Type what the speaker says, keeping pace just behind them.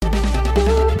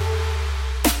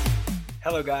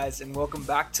Hello guys, and welcome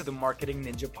back to the Marketing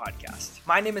Ninja Podcast.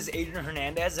 My name is Adrian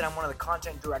Hernandez, and I'm one of the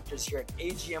content directors here at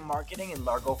AGM Marketing in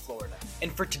Largo, Florida.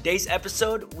 And for today's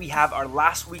episode, we have our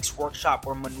last week's workshop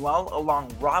where Manuel, along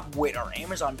with Rob Whitt, our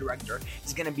Amazon director,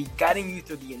 is going to be guiding you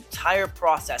through the entire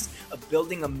process of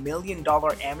building $1 million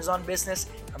Amazon business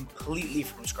completely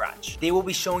from scratch. They will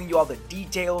be showing you all the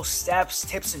details, steps,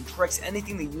 tips, and tricks,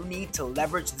 anything that you need to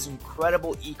leverage this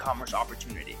incredible e-commerce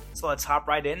opportunity. So let's hop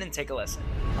right in and take a listen.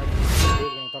 We're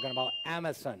going to be talking about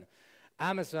Amazon.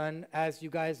 Amazon, as you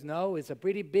guys know, is a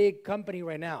pretty big company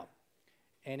right now.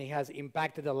 And it has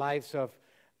impacted the lives of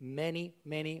many,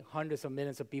 many hundreds of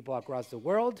millions of people across the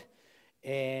world.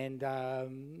 And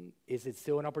is it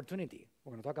still an opportunity?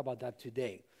 We're going to talk about that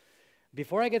today.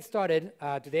 Before I get started,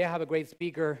 today I have a great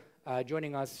speaker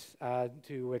joining us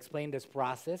to explain this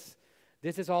process.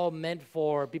 This is all meant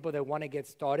for people that want to get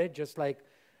started, just like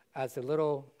as a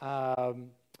little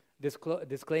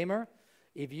disclaimer.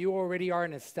 If you already are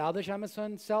an established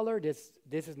Amazon seller, this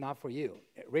is not for you.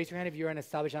 Raise your hand if you're an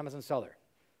established Amazon seller.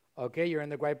 Okay, you're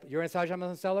an established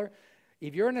Amazon seller.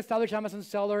 If you're an established Amazon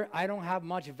seller, I don't have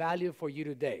much value for you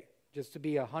today, just to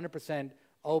be 100%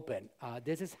 open.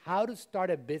 This is how to start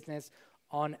a business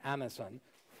on Amazon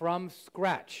from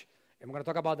scratch. And we're going to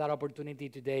talk about that opportunity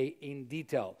today in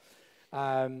detail.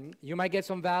 You might get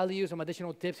some value, some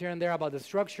additional tips here and there about the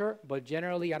structure, but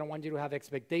generally, I don't want you to have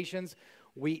expectations.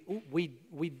 We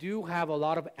do have a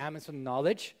lot of Amazon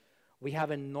knowledge. We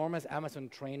have enormous Amazon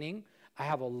training. I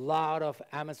have a lot of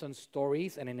Amazon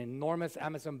stories and an enormous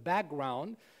Amazon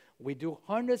background. We do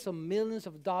hundreds of millions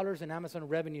of dollars in Amazon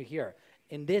revenue here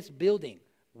in this building.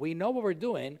 We know what we're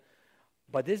doing,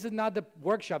 but this is not the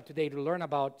workshop today to learn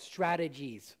about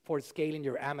strategies for scaling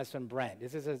your Amazon brand.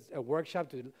 This is a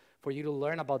workshop for you to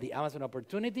learn about the Amazon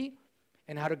opportunity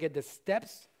and how to get the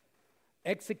steps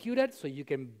executed so you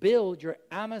can build your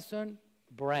Amazon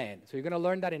brand. So you're going to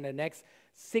learn that in the next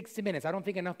 60 minutes. I don't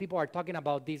think enough people are talking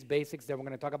about these basics that we're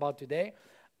going to talk about today.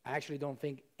 I actually don't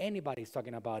think anybody's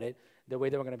talking about it the way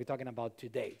that we're going to be talking about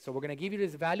today. So we're going to give you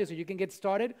this value so you can get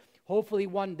started. Hopefully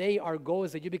one day our goal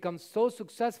is that you become so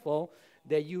successful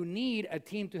that you need a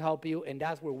team to help you, and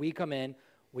that's where we come in.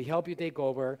 We help you take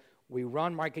over. We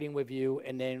run marketing with you,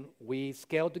 and then we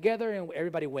scale together, and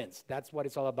everybody wins. That's what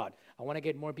it's all about. I want to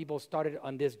get more people started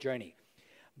on this journey.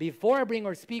 Before I bring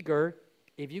our speaker,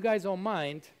 if you guys don't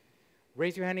mind,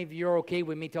 raise your hand if you're okay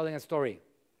with me telling a story.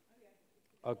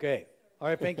 Okay. All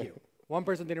right, thank you. One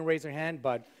person didn't raise their hand,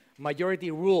 but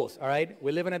majority rules, all right?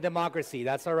 We live in a democracy.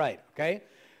 That's all right, okay?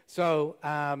 So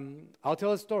I'll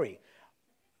tell a story.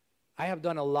 I have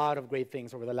done a lot of great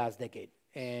things over the last decade,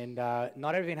 and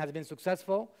not everything has been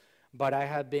successful, but I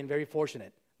have been very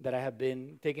fortunate that I have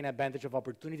been taking advantage of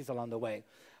opportunities along the way.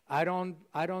 I don't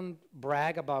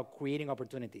brag about creating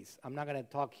opportunities. I'm not going to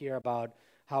talk here about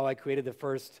how I created the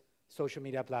first social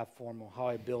media platform or how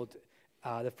I built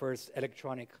the first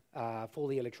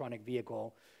fully electronic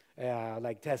vehicle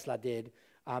like Tesla did.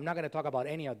 I'm not going to talk about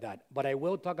any of that, but I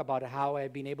will talk about how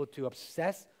I've been able to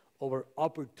obsess over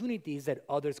opportunities that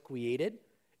others created,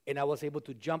 and I was able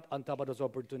to jump on top of those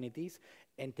opportunities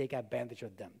and take advantage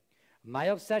of them. My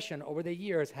obsession over the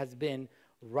years has been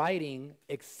riding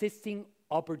existing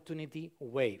opportunity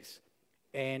waves.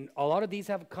 And a lot of these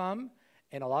have come,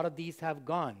 and a lot of these have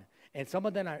gone. And some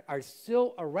of them are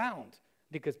still around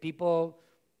because people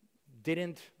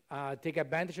didn't take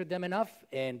advantage of them enough,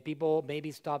 and people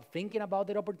maybe stop thinking about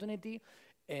that opportunity,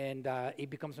 and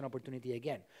it becomes an opportunity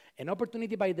again. An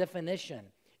opportunity, by definition,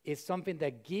 is something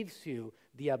that gives you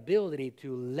the ability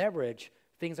to leverage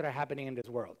things that are happening in this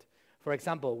world. For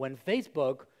example, when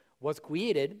Facebook was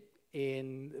created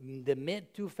in the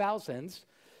mid-2000s,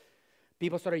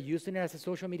 people started using it as a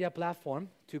social media platform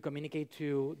to communicate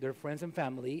to their friends and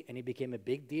family, and it became a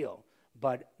big deal.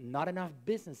 But not enough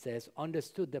businesses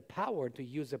understood the power to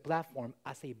use the platform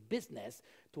as a business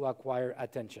to acquire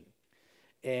attention.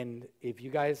 And if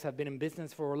you guys have been in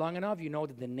business for long enough, you know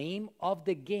that the name of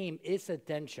the game is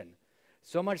attention.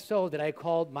 So much so that I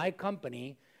called my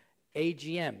company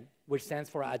AGM, which stands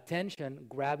for Attention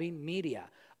Grabbing Media.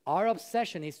 Our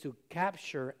obsession is to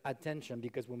capture attention,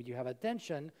 because when you have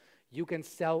attention, you can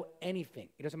sell anything.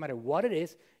 It doesn't matter what it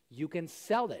is, you can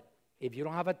sell it. If you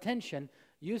don't have attention,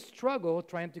 you struggle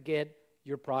trying to get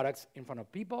your products in front of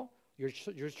people.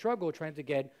 You struggle trying to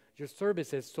get your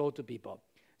services sold to people.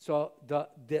 So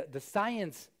the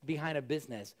science behind a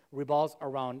business revolves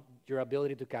around your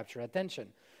ability to capture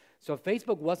attention. So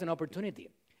Facebook was an opportunity,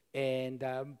 and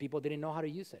people didn't know how to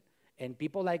use it. And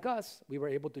people like us, we were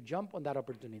able to jump on that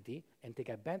opportunity and take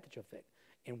advantage of it.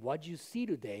 And what you see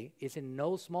today is in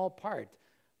no small part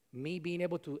me being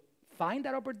able to find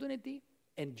that opportunity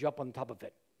and jump on top of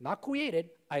it. Not created,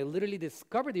 I literally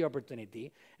discovered the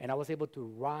opportunity, and I was able to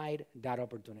ride that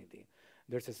opportunity.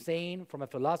 There's a saying from a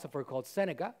philosopher called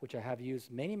Seneca, which I have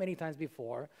used many, many times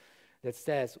before, that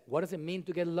says, what does it mean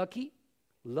to get lucky?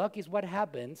 Luck is what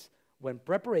happens when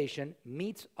preparation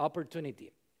meets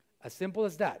opportunity. As simple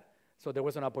as that. So there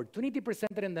was an opportunity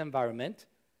presented in the environment,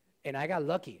 and I got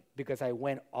lucky because I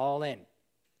went all in.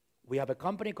 We have a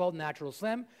company called Natural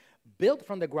Slim, built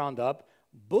from the ground up,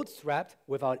 bootstrapped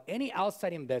without any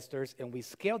outside investors, and we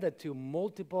scaled it to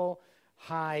multiple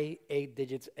high 8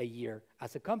 digits a year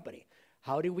as a company.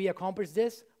 How did we accomplish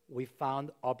this? We found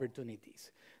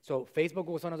opportunities. So Facebook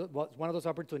was one of those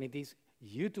opportunities.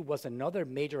 YouTube was another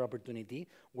major opportunity.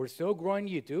 We're still growing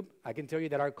YouTube. I can tell you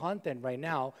that our content right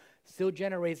now still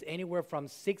generates anywhere from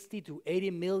 60 to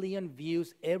 80 million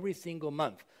views every single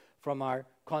month from our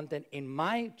content in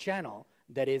my channel.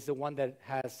 That is the one that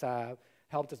has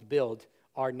helped us build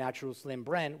our Natural Slim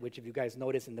brand, which if you guys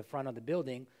notice in the front of the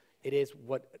building, it is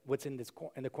what's in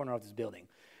the corner of this building.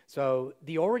 So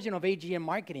the origin of AGM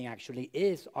marketing actually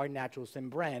is our Natural Slim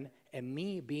brand and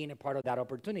me being a part of that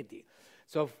opportunity.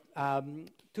 So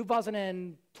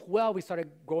 2012, we started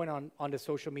going on the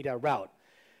social media route.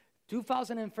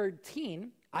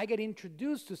 2013, I get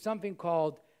introduced to something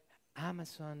called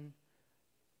Amazon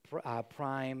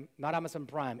Prime, not Amazon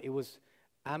Prime, it was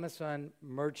Amazon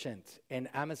Merchant, and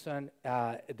Amazon,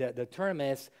 the term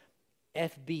is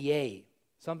FBA,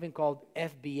 something called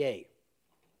FBA,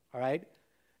 all right?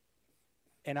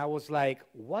 And I was like,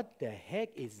 what the heck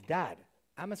is that?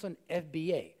 Amazon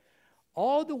FBA.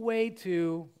 All the way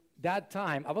to that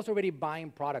time, I was already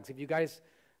buying products. If you guys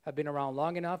have been around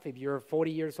long enough, if you're 40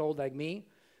 years old like me,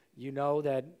 you know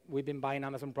that we've been buying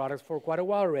Amazon products for quite a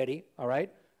while already, all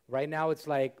right? Right now, it's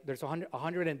like there's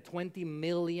 120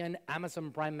 million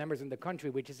Amazon Prime members in the country,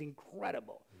 which is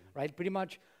incredible, right? Pretty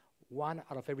much 1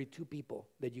 out of every 2 people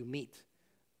that you meet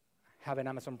have an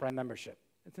Amazon Prime membership.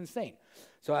 It's insane.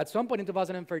 So at some point in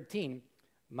 2013,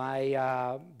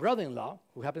 my brother-in-law,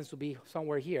 who happens to be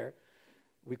somewhere here,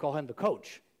 we call him the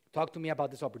coach, talked to me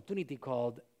about this opportunity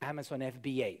called Amazon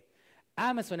FBA.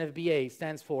 Amazon FBA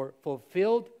stands for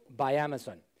Fulfilled by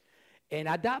Amazon. And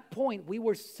at that point, we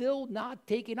were still not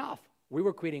taking off. We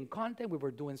were creating content, we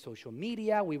were doing social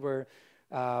media,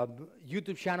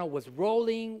 YouTube channel was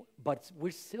rolling, but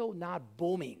we're still not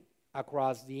booming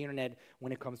across the internet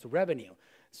when it comes to revenue.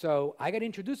 So I got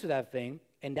introduced to that thing,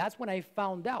 and that's when I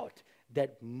found out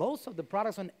that most of the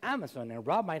products on Amazon, and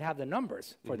Rob might have the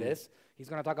numbers for this, he's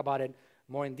gonna talk about it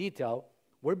more in detail,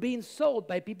 were being sold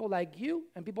by people like you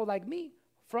and people like me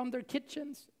from their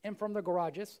kitchens and from their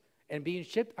garages and being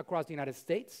shipped across the United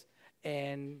States.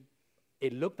 And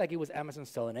it looked like it was Amazon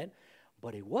selling it,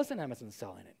 but it wasn't Amazon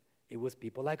selling it. It was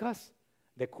people like us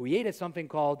that created something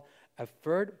called a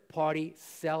third-party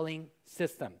selling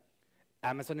system.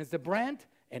 Amazon is the brand,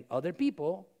 and other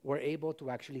people were able to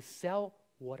actually sell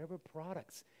whatever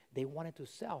products they wanted to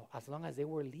sell as long as they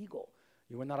were legal.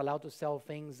 You were not allowed to sell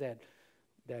things that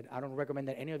I don't recommend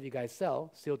that any of you guys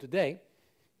sell still today,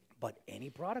 but any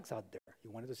products out there.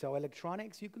 You wanted to sell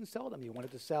electronics, you can sell them. You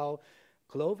wanted to sell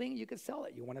clothing, you can sell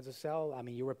it. You wanted to sell,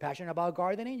 you were passionate about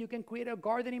gardening, you can create a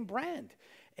gardening brand.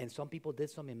 And some people did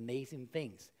some amazing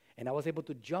things. And I was able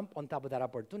to jump on top of that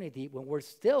opportunity when we're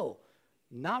still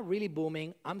not really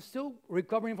booming. I'm still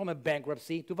recovering from a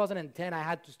bankruptcy. 2010, I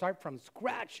had to start from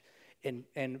scratch and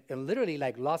literally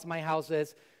like lost my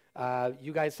houses.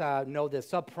 You guys know the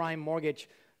subprime mortgage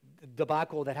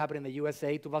debacle that happened in the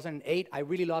USA. 2008, I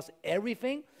really lost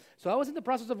everything. So I was in the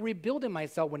process of rebuilding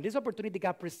myself when this opportunity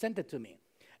got presented to me.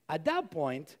 At that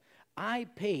point, I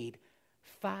paid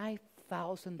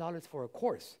 $5,000 for a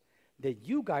course that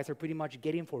you guys are pretty much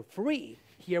getting for free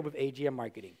here with AGM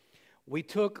Marketing. We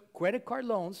took credit card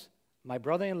loans. My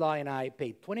brother-in-law and I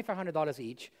paid $2,500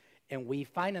 each, and we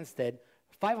financed it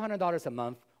 $500 a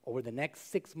month over the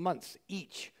next 6 months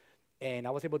each. And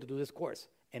I was able to do this course.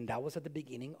 And that was at the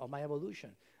beginning of my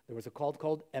evolution. There was a call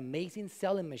called Amazing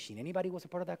Selling Machine. Anybody was a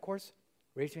part of that course?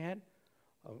 Raise your hand.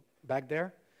 Oh, back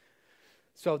there.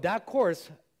 So that course,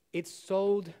 it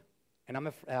sold, and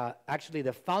I'm actually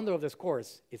the founder of this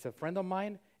course is a friend of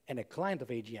mine and a client of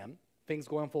AGM. Things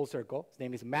going full circle. His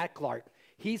name is Matt Clark.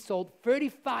 He sold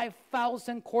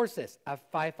 35,000 courses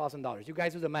at $5,000. You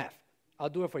guys do the math. I'll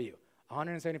do it for you.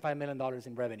 $175 million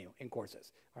in revenue in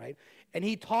courses, all right? And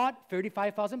he taught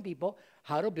 35,000 people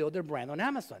how to build their brand on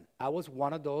Amazon. I was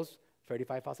one of those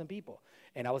 35,000 people.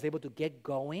 And I was able to get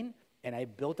going, and I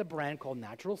built a brand called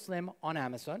Natural Slim on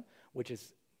Amazon, which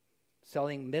is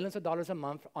selling millions of dollars a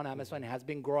month on Amazon. It has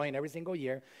been growing every single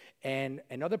year. And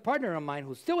another partner of mine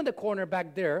who's still in the corner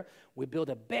back there, we built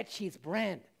a bed sheets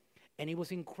brand. And it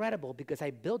was incredible because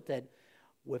I built it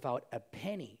without a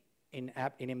penny in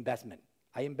investment.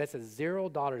 I invested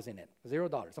 $0 in it,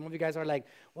 $0. Some of you guys are like,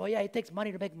 well, yeah, it takes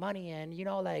money to make money. And,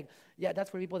 yeah, that's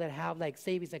for people that have like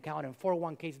savings account and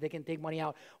 401ks, they can take money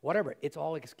out, whatever. It's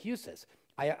all excuses.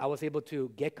 I was able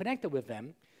to get connected with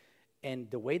them. And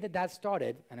the way that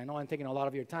started, and I know I'm taking a lot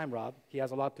of your time, Rob. He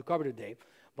has a lot to cover today.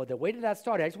 But the way that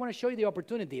started, I just want to show you the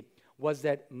opportunity, was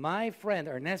that my friend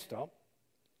Ernesto,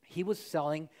 he was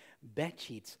selling bed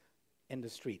sheets in the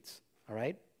streets, all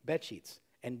right? Bed sheets.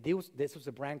 And this was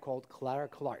a brand called Clara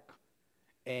Clark.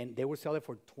 And they were selling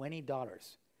for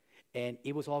 $20. And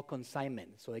it was all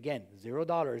consignment. So again,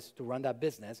 $0 to run that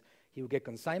business. He would get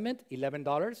consignment,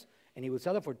 $11, and he would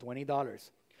sell it for $20.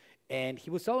 And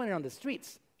he was selling it on the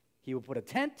streets. He would put a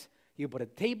tent, he would put a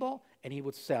table, and he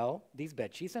would sell these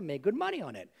bed sheets and make good money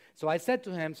on it. So I said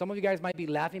to him, some of you guys might be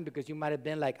laughing because you might have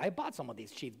been like, I bought some of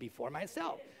these sheets before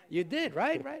myself. You did,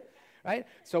 right? Right?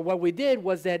 So what we did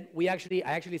was that I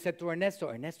actually said to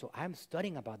Ernesto, I'm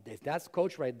studying about this. That's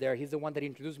Coach right there. He's the one that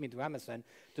introduced me to Amazon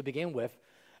to begin with.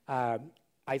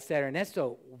 I said,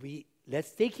 Ernesto,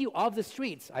 let's take you off the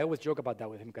streets. I always joke about that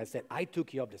with him because I said, I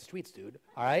took you off the streets, dude.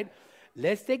 All right?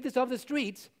 Let's take this off the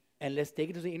streets and let's take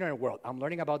it to the internet world. I'm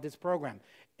learning about this program.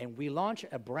 And we launched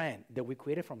a brand that we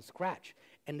created from scratch.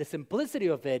 And the simplicity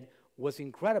of it was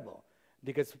incredible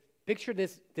because picture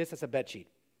this as a bed sheet.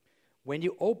 When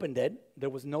you opened it, there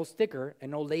was no sticker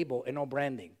and no label and no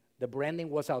branding. The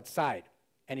branding was outside,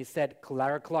 and it said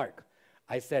Clara Clark.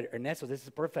 I said, Ernesto, this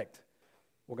is perfect.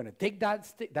 We're going to take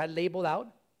that label out.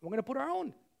 We're going to put our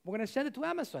own. We're going to send it to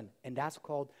Amazon, and that's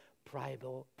called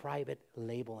private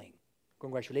labeling.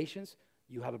 Congratulations,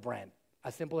 you have a brand.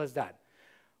 As simple as that.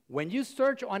 When you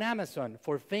search on Amazon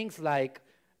for things like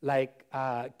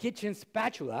kitchen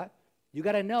spatula, you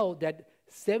got to know that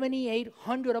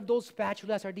 7,800 of those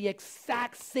spatulas are the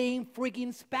exact same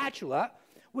freaking spatula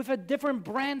with a different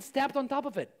brand stamped on top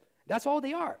of it. That's all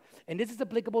they are. And this is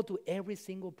applicable to every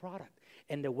single product.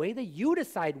 And the way that you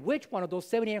decide which one of those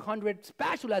 7,800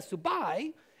 spatulas to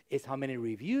buy is how many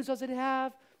reviews does it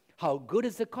have, how good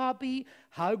is the copy,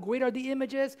 how great are the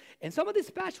images. And some of these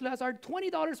spatulas are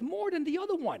 $20 more than the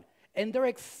other one. And they're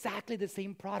exactly the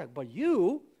same product. But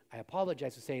I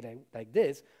apologize to say it like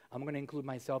this, I'm going to include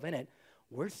myself in it,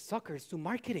 we're suckers to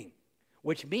marketing,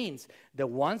 which means the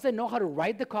ones that know how to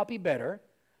write the copy better,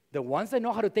 the ones that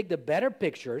know how to take the better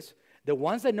pictures, the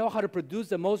ones that know how to produce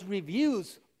the most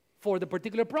reviews for the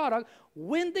particular product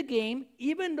win the game,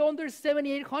 even though there's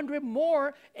 7,800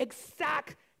 more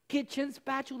exact kitchen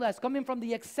spatulas coming from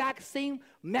the exact same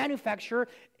manufacturer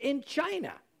in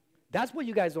China. That's what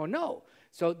you guys don't know.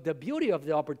 So the beauty of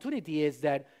the opportunity is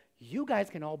that you guys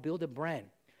can all build a brand.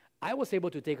 I was able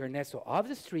to take Ernesto off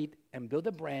the street and build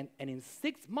a brand, and in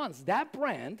 6 months, that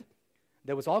brand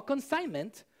that was all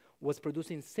consignment was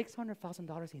producing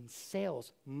 $600,000 in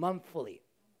sales monthly.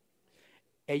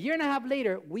 A year and a half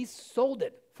later, we sold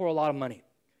it for a lot of money.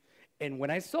 And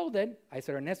when I sold it, I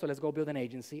said, Ernesto, let's go build an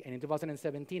agency. And in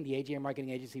 2017, the AGM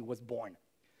marketing agency was born.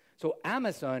 So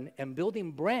Amazon and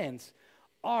building brands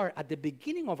are at the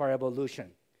beginning of our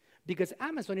evolution because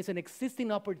Amazon is an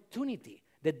existing opportunity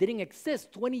that didn't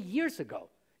exist 20 years ago.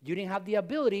 You didn't have the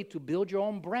ability to build your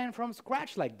own brand from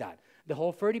scratch like that. The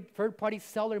whole third-party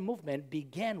seller movement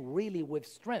began really with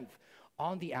strength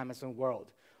on the Amazon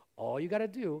world. All you got to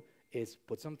do is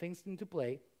put some things into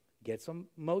play, get some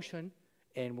motion,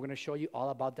 and we're going to show you all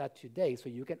about that today so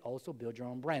you can also build your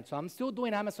own brand. So I'm still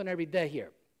doing Amazon every day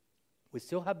here. We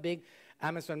still have big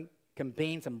Amazon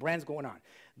campaigns and brands going on.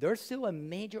 There's still a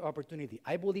major opportunity.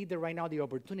 I believe that right now the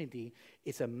opportunity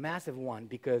is a massive one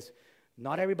because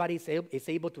not everybody is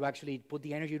able to actually put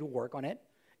the energy to work on it,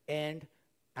 and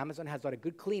Amazon has done a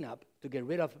good cleanup to get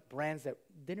rid of brands that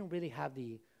didn't really have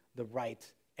the right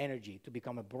energy to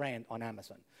become a brand on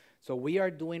Amazon. So we are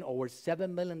doing over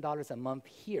 $7 million a month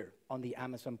here on the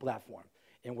Amazon platform,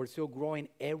 and we're still growing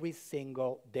every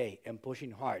single day and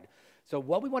pushing hard. So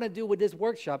what we want to do with this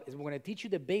workshop is we're going to teach you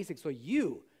the basics so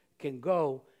you can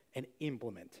go and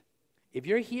implement. If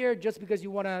you're here just because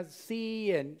you want to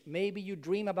see and maybe you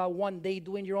dream about one day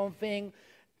doing your own thing,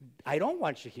 I don't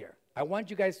want you here. I want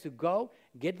you guys to go,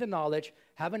 get the knowledge,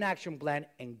 have an action plan,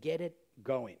 and get it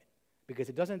going. Because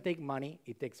it doesn't take money.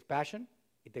 It takes passion.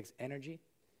 It takes energy,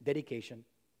 dedication,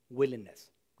 willingness.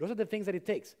 Those are the things that it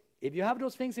takes. If you have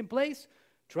those things in place,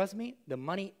 trust me, the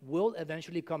money will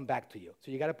eventually come back to you.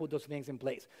 So you got to put those things in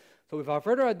place. So without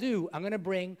further ado, I'm going to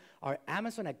bring our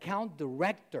Amazon account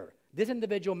director. This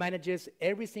individual manages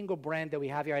every single brand that we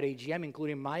have here at AGM,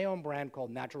 including my own brand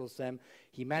called Natural Sim.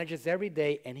 He manages every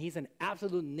day, and he's an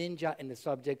absolute ninja in the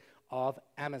subject of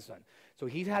Amazon. So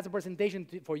he has a presentation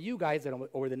for you guys that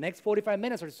over the next 45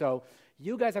 minutes or so,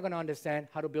 you guys are going to understand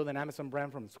how to build an Amazon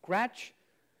brand from scratch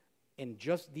in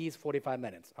just these 45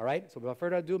 minutes, all right? So without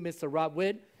further ado, Mr. Rob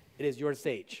Whitt, it is your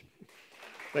stage.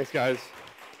 Thanks, guys.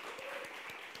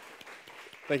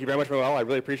 Thank you very much, Manuel. I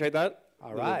really appreciate that.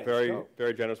 All right, Very,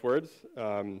 very generous words.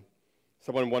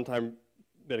 Someone one time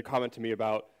made a comment to me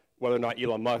about whether or not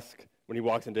Elon Musk, when he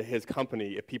walks into his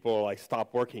company, if people like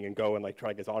stop working and go and like try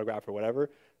to get his autograph or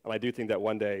whatever. And I do think that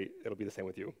one day it'll be the same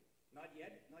with you. Not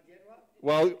yet, Rob?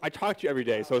 Well, I talk to you every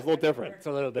day, so it's a little different. It's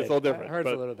a little bit. It's a little different. It hurts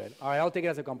a little bit. All right, I'll take it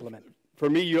as a compliment. For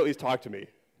me, you at least talk to me.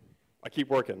 I keep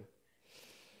working.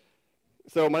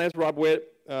 So my name is Rob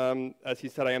Whitt. As he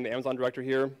said, I am the Amazon director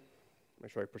here.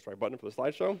 Make sure I push the right button for the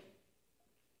slideshow.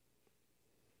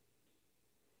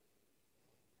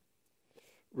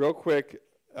 Real quick,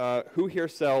 who here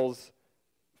sells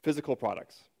physical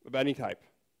products of any type?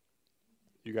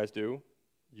 You guys do?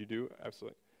 You do?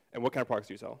 Absolutely. And what kind of products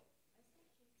do you sell?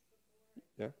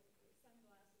 Yeah?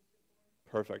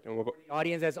 Perfect. And what about The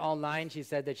audience that's online, she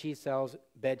said that she sells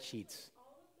bed sheets.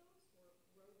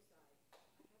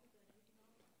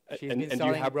 She's been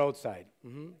selling roadside.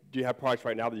 Mm-hmm. Do you have products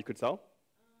right now that you could sell?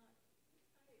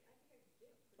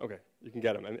 Okay, you can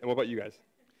get them. And what about you guys?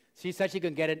 She said she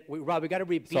can get it. Rob, we got to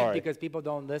repeat because people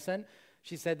don't listen.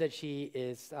 She said that she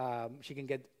can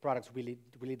get products really,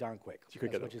 really darn quick. She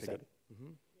could That's get what them. she said.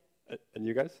 Mm-hmm. And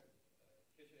you guys?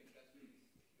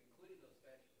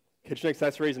 Kitchen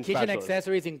accessories, including Kitchen spatulas.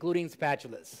 accessories, including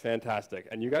spatulas. Fantastic.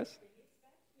 And you guys?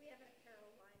 We have an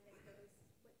apparel line that goes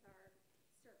with our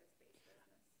service-based business.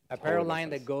 Apparel line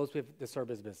that goes with the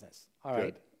service business. All right.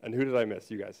 Good. And who did I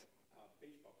miss? You guys?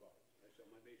 Baseball cards. I sell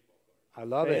my baseball cards. I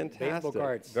love it. Baseball Fantastic.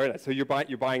 cards. Very nice. So you're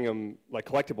buying them like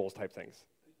collectibles type things.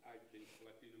 I've been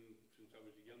collecting them since I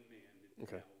was a young man. And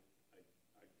Okay. now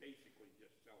I basically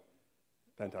just sell them.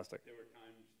 Fantastic. There were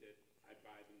times that I'd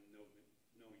buy them knowing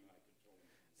I could sell them.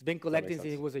 He's been collecting makes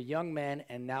since he sense. was a young man,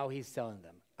 and now he's selling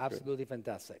them. Absolutely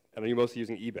fantastic. And are you mostly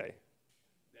using eBay?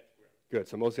 That's correct. Good.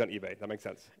 So mostly on eBay. That makes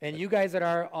sense. And you guys that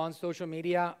are on social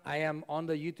media, I am on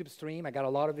the YouTube stream. I got a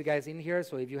lot of you guys in here,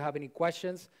 so if you have any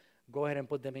questions, go ahead and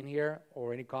put them in here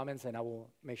or any comments, and I will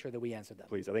make sure that we answer them.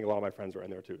 Please. I think a lot of my friends are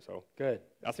in there too. So Good.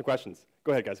 ask some questions.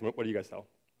 Go ahead, guys. What do you guys sell?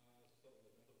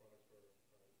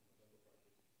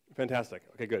 Fantastic.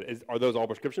 Okay, good. Are those all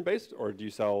prescription based, or do you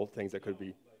sell things that could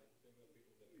be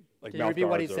like Can you repeat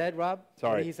what he mouth guards or- said, Rob? What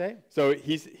Sorry. did he say? So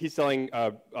he's selling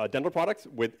dental products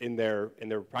in their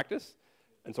practice,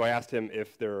 and so I asked him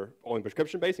if they're only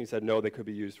prescription based, and he said no, they could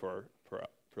be used for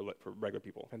regular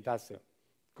people. Fantastic.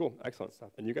 Cool, excellent.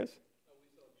 And you guys? We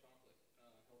sell chocolate,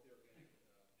 healthy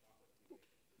organic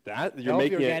chocolate. That you're Healthy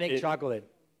making organic it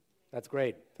chocolate. That's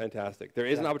great. fantastic. There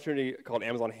is an opportunity called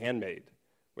Amazon Handmade,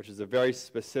 which is a very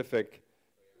specific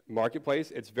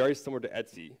marketplace. It's very similar to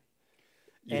Etsy.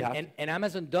 And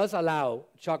Amazon does allow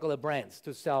chocolate brands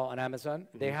to sell on Amazon.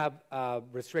 Mm-hmm. They have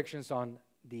restrictions on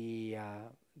the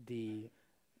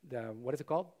what is it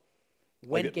called?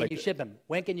 When Like- can like you the- ship them?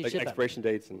 When can you like ship them? expiration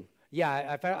dates and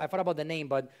Yeah, I thought about the name,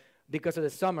 but because of the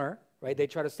summer, right? They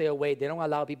try to stay away. They don't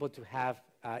allow people to have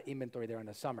inventory there in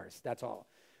the summers. That's all.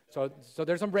 So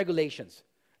there's some regulations.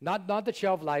 Not the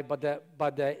shelf life, but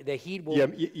the heat will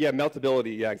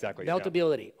meltability. Yeah, exactly. yeah.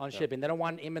 meltability on shipping. They don't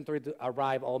want inventory to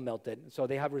arrive all melted. So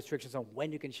they have restrictions on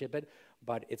when you can ship it,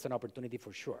 but it's an opportunity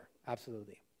for sure.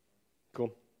 Absolutely.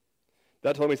 Cool.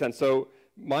 That totally makes sense. So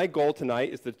my goal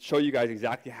tonight is to show you guys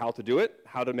exactly how to do it,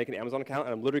 how to make an Amazon account,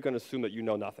 and I'm literally going to assume that you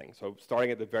know nothing. So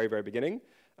starting at the very, very beginning,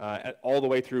 all the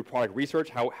way through product research,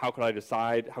 how could I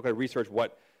decide, how could I research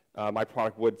what my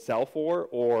product would sell for,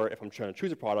 or if I'm trying to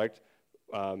choose a product,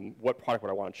 what product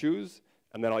would I want to choose,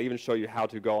 and then I'll even show you how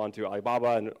to go onto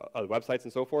Alibaba and other websites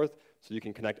and so forth, so you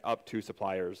can connect up to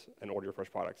suppliers and order your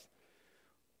first products.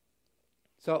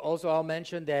 So also I'll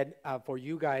mention that for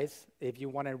you guys, if you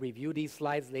want to review these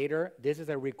slides later, this is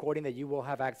a recording that you will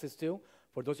have access to.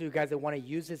 For those of you guys that want to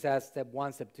use this as step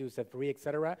 1, step 2, step 3,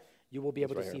 etc., you will be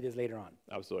able to see this later on.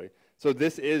 Absolutely. So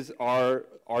this is our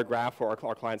graph for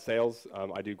our client sales.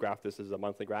 I do graph this as a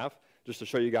monthly graph, just to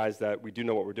show you guys that we do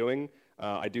know what we're doing.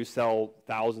 I do sell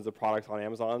thousands of products on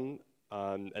Amazon,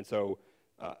 and so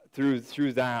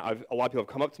through that, a lot of people have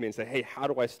come up to me and say, hey, how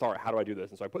do I start? How do I do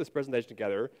this? And so I put this presentation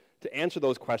together to answer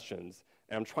those questions,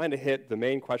 and I'm trying to hit the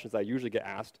main questions that I usually get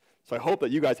asked. So I hope that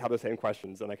you guys have the same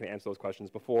questions, and I can answer those questions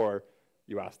before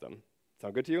you ask them.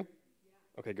 Sound good to you?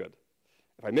 Yeah. Okay, good.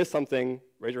 If I miss something,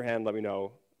 raise your hand, let me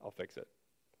know. I'll fix it.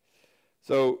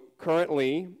 So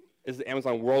currently, is the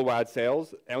Amazon worldwide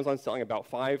sales. Amazon's selling about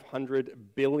 $500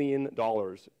 billion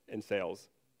in sales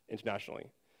internationally.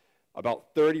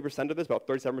 About 30% of this, about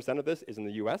 37% of this is in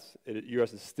the US.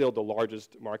 US is still the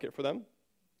largest market for them.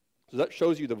 So that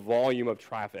shows you the volume of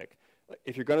traffic.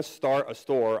 If you're going to start a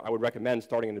store, I would recommend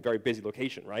starting in a very busy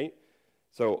location, right?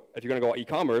 So if you're going to go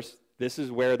e-commerce, this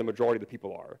is where the majority of the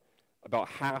people are. About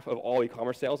half of all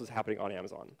e-commerce sales is happening on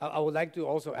Amazon. I would like to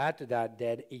also add to that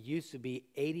that it used to be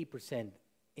 80%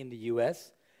 in the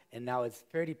US, and now it's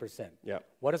 30%. Yeah.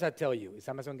 What does that tell you? Is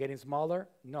Amazon getting smaller?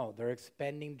 No, they're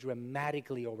expanding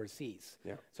dramatically overseas.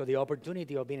 Yeah. So the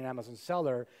opportunity of being an Amazon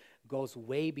seller goes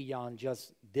way beyond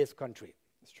just this country.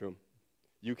 It's true.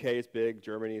 UK is big,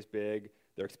 Germany is big.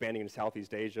 They're expanding into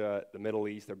Southeast Asia, the Middle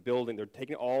East. They're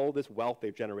taking all this wealth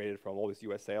they've generated from all these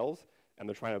US sales, and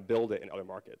they're trying to build it in other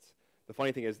markets. The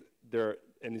funny thing is, they're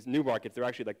in these new markets, they're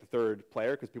actually like the third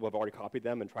player because people have already copied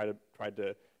them and tried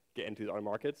to get into these other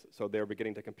markets. So they're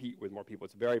beginning to compete with more people.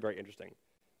 It's very, very interesting.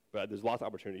 But there's lots of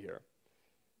opportunity here.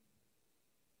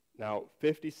 Now,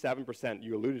 57%,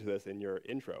 you alluded to this in your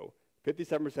intro,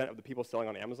 57% of the people selling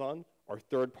on Amazon are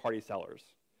third-party sellers.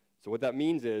 So what that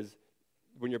means is,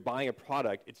 when you're buying a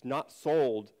product, it's not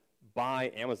sold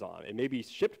by Amazon. It may be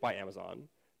shipped by Amazon,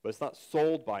 but it's not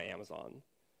sold by Amazon.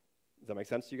 Does that make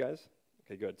sense to you guys?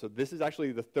 Okay, good. So this is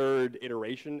actually the third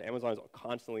iteration. Amazon is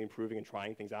constantly improving and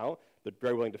trying things out. They're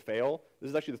very willing to fail. This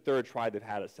is actually the third try they've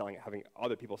had at having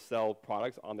other people sell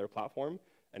products on their platform.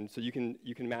 And so you can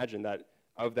imagine that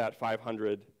of that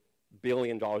 $500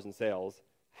 billion in sales,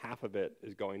 half of it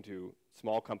is going to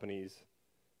small companies.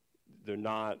 They're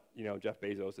not, Jeff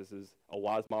Bezos. This is a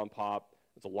lot of mom and pop.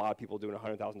 There's a lot of people doing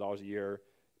 $100,000 a year.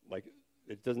 Like,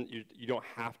 it doesn't, you don't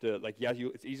have to,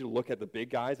 it's easy to look at the big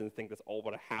guys and think that's all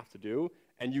what I have to do.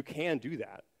 And you can do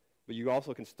that. But you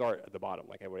also can start at the bottom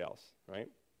like everybody else, right?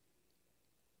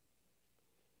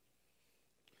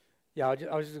 Yeah,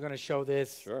 I was just going to show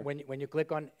this. Sure. When you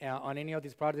click on any of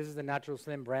these products, this is the Natural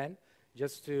Slim brand.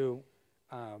 Just to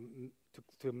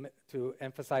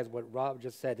emphasize what Rob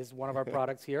just said, this is one of our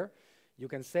products here. You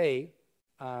can see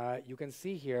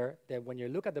here that when you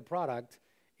look at the product,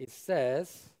 it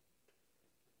says,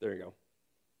 there you go.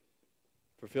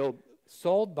 Fulfilled.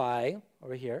 Sold by,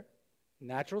 over here,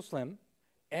 Natural Slim,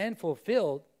 and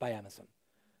fulfilled by Amazon.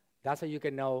 That's how you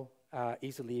can know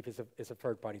easily if it's a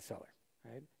third-party seller,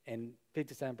 right? And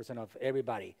 57% of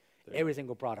everybody, every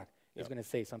single product is going to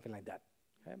say something like that.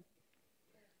 Okay?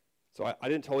 So I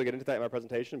didn't totally get into that in my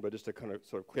presentation, but just to kind of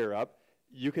sort of clear up,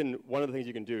 one of the things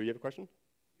you can do, you have a question?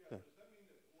 Yeah. Does that mean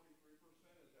that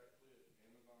 43% is actually an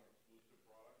Amazon exclusive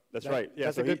product? That's right. Yeah,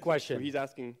 that's a good question. So he's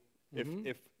asking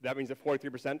if that means that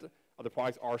 43% of the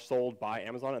products are sold by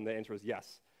Amazon, and the answer is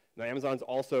yes. Now, Amazon's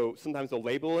also, sometimes they'll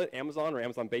label it Amazon or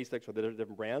Amazon Basics or the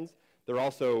different brands. They're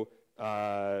also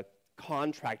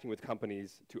contracting with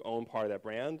companies to own part of that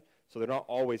brand. So they're not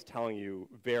always telling you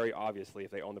very obviously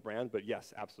if they own the brand, but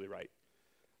yes, absolutely right.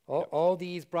 All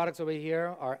these products over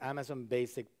here are Amazon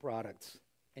Basic products.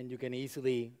 And you can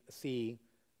easily see,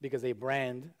 because they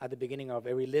brand at the beginning of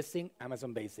every listing,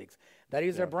 Amazon Basics. That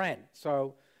is their brand.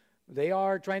 So they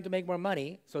are trying to make more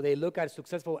money, so they look at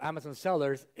successful Amazon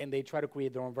sellers and they try to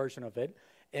create their own version of it.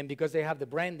 And because they have the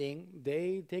branding,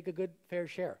 they take a good fair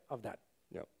share of that.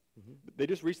 Yeah. They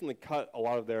just recently cut a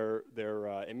lot of their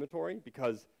inventory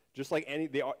because just like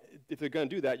if they're going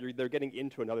to do that, they're getting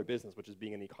into another business, which is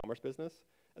being an e-commerce business,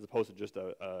 as opposed to just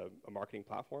a marketing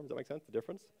platform. Does that make sense? The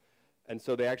difference? And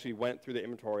so they actually went through the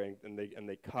inventory and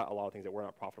they cut a lot of things that were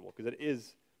not profitable because it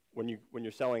is when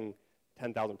you're selling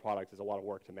 10,000 products, it's a lot of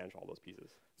work to manage all those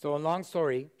pieces. So, a long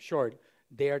story short,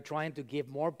 they are trying to give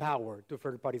more power to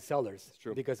third-party sellers. That's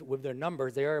true. Because with their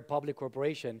numbers, they are a public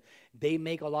corporation. They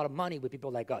make a lot of money with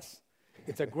people like us.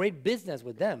 It's a great business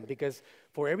with them because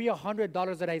for every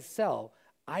 $100 that I sell,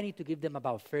 I need to give them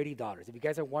about $30. If you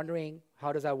guys are wondering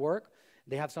how does that work,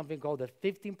 they have something called a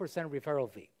 15% referral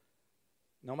fee.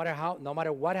 No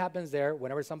matter what happens there,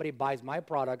 whenever somebody buys my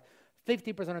product,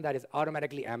 50% of that is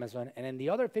automatically Amazon, and then the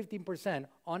other 15%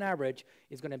 on average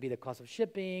is going to be the cost of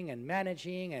shipping and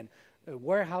managing and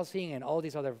warehousing and all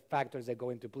these other factors that go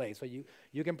into play. So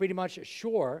you can pretty much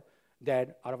assure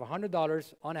that out of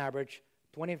 $100 on average,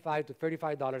 $25 to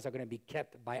 $35 are going to be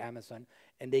kept by Amazon,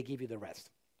 and they give you the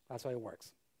rest. That's how it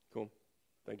works. Cool.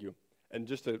 Thank you. And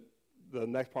just the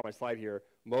next part of my slide here,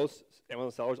 most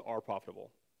Amazon sellers are profitable.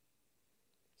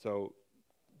 So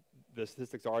the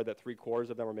statistics are that 3/4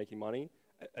 of them are making money.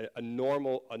 A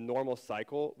normal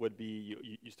cycle would be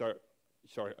you start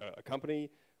a company,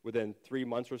 within 3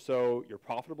 months or so you're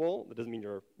profitable. That doesn't mean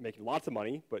you're making lots of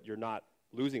money, but you're not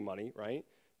losing money, right?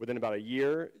 Within about a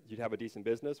year, you'd have a decent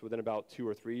business. Within about 2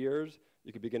 or 3 years,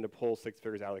 you could begin to pull 6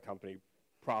 figures out of the company,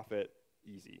 profit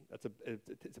easy.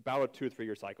 It's about a 2 or 3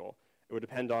 year cycle. It would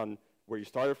depend on where you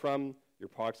started from, your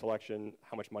product selection,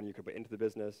 how much money you could put into the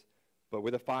business. But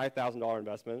with a $5,000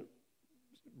 investment,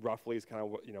 roughly is kind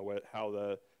of how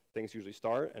the things usually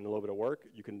start, and a little bit of work,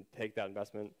 you can take that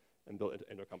investment and build it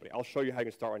into a company. I'll show you how you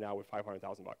can start right now with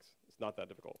 $500,000 bucks. It's not that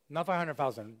difficult. Not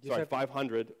 500,000. Sorry,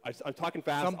 500. I'm talking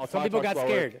fast. Some people got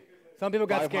scared. Some people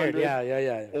got scared. Yeah.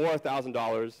 Or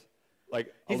 $1,000.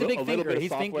 Like he's a big little thinker. bit of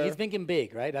software. He's thinking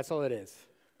big, right? That's all it is.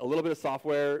 A little bit of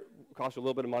software costs you a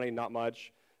little bit of money, not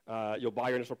much. You'll buy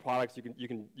your initial products. You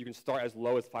can start as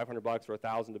low as $500 or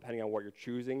 $1,000, depending on what you're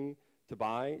choosing to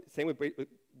buy. Same with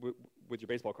your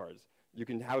baseball cards. You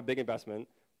can have a big investment,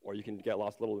 or you can get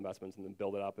lots of little investments and then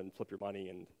build it up and flip your money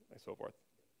and so forth.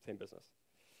 Same business.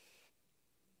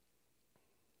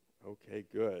 Okay,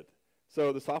 good.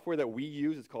 So the software that we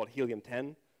use is called Helium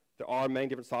 10. There are many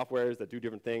different softwares that do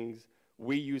different things.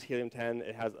 We use Helium 10.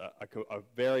 It has a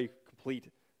very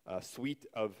complete suite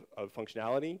of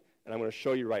functionality, and I'm going to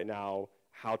show you right now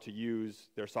how to use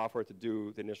their software to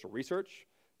do the initial research.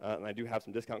 And I do have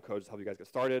some discount codes to help you guys get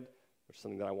started, which is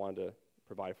something that I wanted to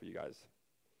provide for you guys.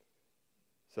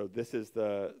 So this is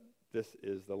the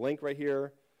link right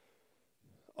here.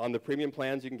 On the premium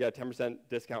plans, you can get a 10%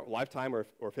 discount lifetime or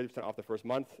 50% off the first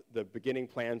month. The beginning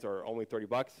plans are only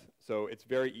 $30, so it's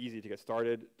very easy to get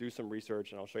started. Do some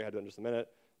research, and I'll show you how to do it in just a minute.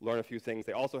 Learn a few things.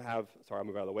 They also have, sorry, I'll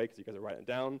move out of the way because you guys are writing it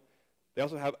down. They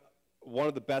also have one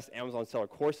of the best Amazon seller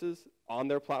courses on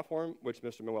their platform, which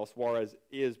Mr. Manuel Suarez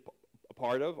is a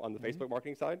part of on the Facebook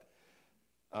marketing side.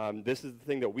 This is the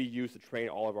thing that we use to train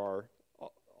all of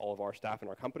our staff in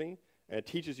our company, and it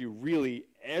teaches you really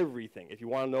everything. If you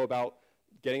want to know about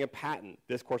getting a patent,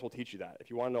 this course will teach you that.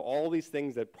 If you want to know all these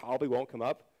things that probably won't come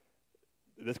up,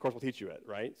 this course will teach you it,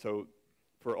 right? So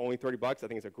for only $30, I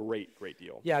think it's a great, great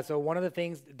deal. Yeah, so one of the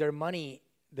things, their money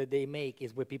that they make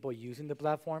is with people using the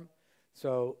platform.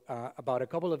 So about a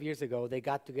couple of years ago, they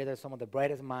got together some of the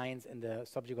brightest minds in the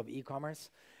subject of e-commerce,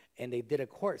 and they did a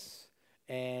course.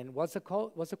 And what's the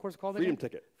course called Freedom again?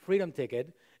 Ticket. Freedom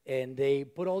Ticket. And they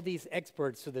put all these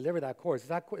experts to deliver that course.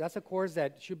 That's a course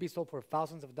that should be sold for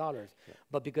thousands of dollars. Yeah.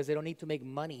 But because they don't need to make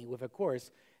money with a course,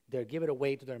 they give it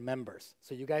away to their members.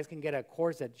 So you guys can get a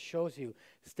course that shows you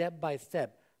step by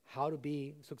step how to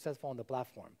be successful on the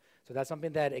platform. So that's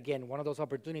something that, again, one of those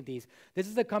opportunities. This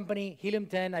is the company, Helium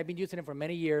 10. I've been using it for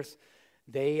many years.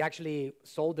 They actually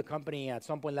sold the company at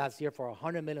some point last year for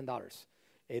 $100 million.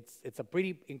 It's a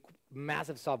pretty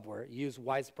massive software used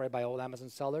widespread by all Amazon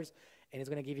sellers, and it's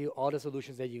going to give you all the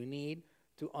solutions that you need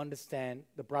to understand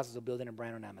the process of building a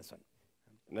brand on Amazon.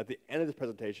 And at the end of this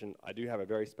presentation, I do have a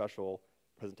very special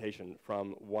presentation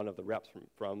from one of the reps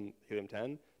from Helium 10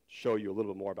 to show you a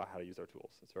little bit more about how to use our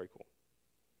tools. It's very cool.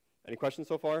 Any questions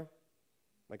so far? Am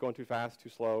I going too fast, too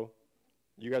slow?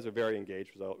 You guys are very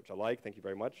engaged, which I like. Thank you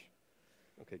very much.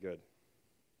 Okay, good.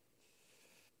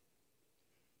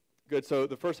 Good, so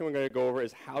the first thing we're going to go over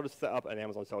is how to set up an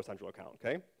Amazon Seller Central account,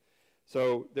 okay?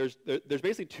 So there's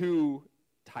basically two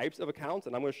types of accounts,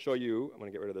 and I'm going to show you. I'm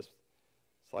going to get rid of this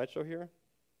slideshow here.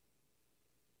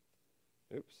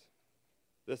 Oops.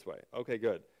 This way. Okay,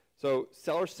 good. So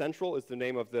Seller Central is the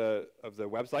name of the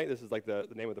website. This is like the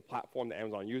name of the platform that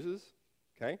Amazon uses,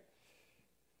 okay?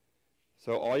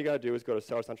 So all you got to do is go to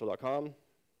sellercentral.com.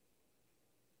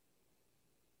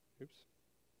 Oops.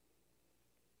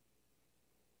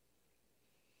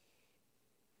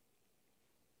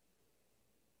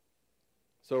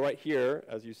 So right here,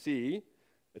 as you see,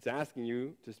 it's asking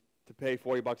you to pay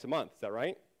 $40 a month. Is that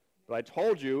right? But I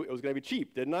told you it was going to be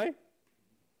cheap, didn't I?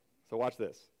 So watch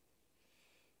this.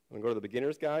 I'm going to go to the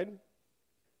beginner's guide.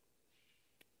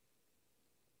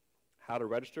 How to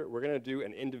register. We're going to do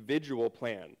an individual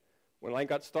plan. When I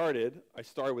got started, I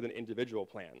started with an individual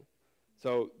plan.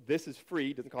 So this is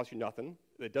free. It doesn't cost you nothing.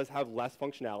 It does have less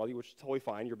functionality, which is totally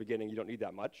fine. You're beginning. You don't need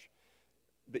that much.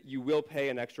 That you will pay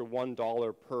an extra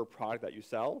 $1 per product that you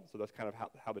sell. So that's kind of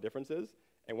how the difference is.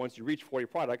 And once you reach 40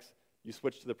 products, you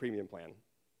switch to the premium plan.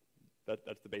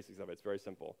 That's the basics of it. It's very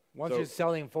simple. Once you're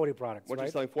selling 40 products, once right?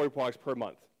 you're selling 40 products per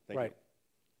month. Thank you.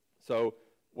 So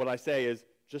what I say is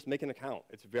just make an account.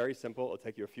 It's very simple. It'll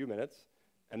take you a few minutes.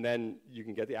 And then you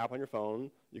can get the app on your phone.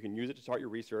 You can use it to start your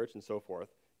research and so forth.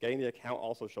 Getting the account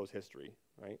also shows history,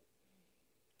 right?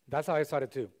 That's how I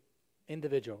started too.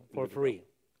 Individual, for free.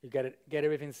 You get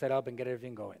everything set up and get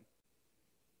everything going.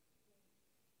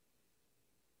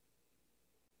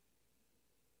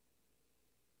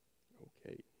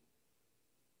 Okay.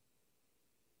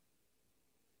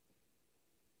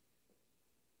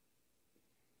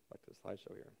 Back to the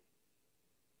slideshow here.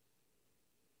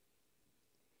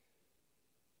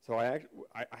 So I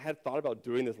had thought about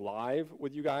doing this live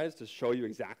with you guys to show you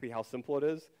exactly how simple it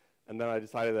is. and then I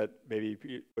decided that maybe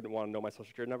you wouldn't want to know my social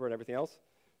security number and everything else,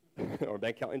 or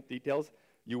bank account details.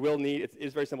 You will need,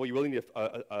 it's very simple, you will need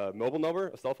a mobile number,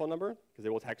 a cell phone number, because they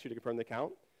will text you to confirm the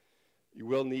account. You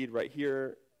will need right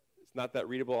here, it's not that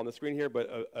readable on the screen here, but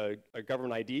a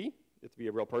government ID. You have to be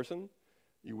a real person.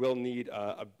 You will need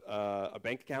a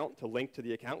bank account to link to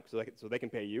the account so they can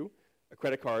pay you, a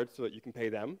credit card so that you can pay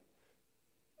them.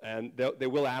 And they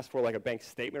will ask for like a bank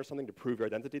statement or something to prove your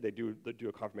identity. They do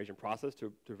a confirmation process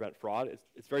to prevent fraud.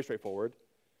 It's very straightforward.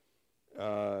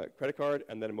 Credit card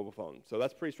and then a mobile phone. So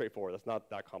that's pretty straightforward. That's not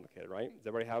that complicated, right? Does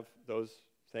everybody have those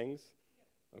things?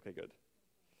 Okay, good.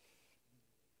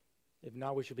 If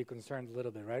not, we should be concerned a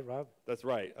little bit, right, Rob? That's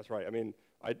right. That's right. I mean,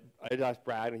 I did ask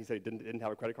Brad, and he said he didn't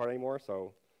have a credit card anymore.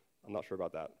 So I'm not sure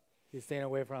about that. He's staying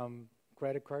away from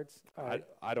credit cards.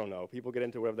 I don't know. People get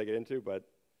into whatever they get into, but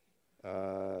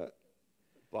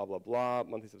blah blah blah.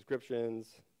 Monthly subscriptions.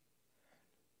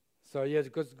 So yeah,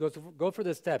 go for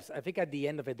the steps. I think at the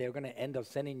end of it, they're going to end up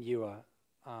sending you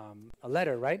a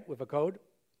letter, right, with a code.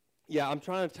 Yeah, I'm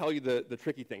trying to tell you the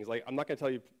tricky things. Like, I'm not going to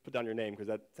tell you put down your name because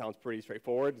that sounds pretty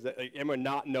straightforward. Does that, like, anyone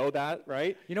not know that,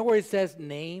 right? You know where it says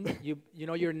name? you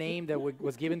know your name that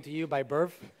was given to you by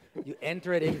birth? You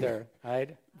enter it in there,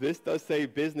 right? This does say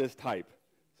business type.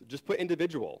 So just put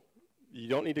individual. You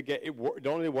don't need to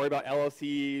don't need to worry about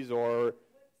LLCs or...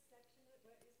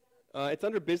 it's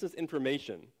under business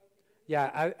information.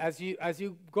 Yeah, as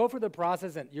you go through the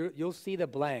process, and you'll see the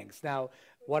blanks. Now,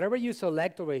 whatever you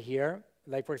select over here,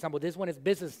 like for example, this one is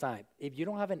business type. If you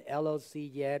don't have an LLC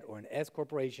yet or an S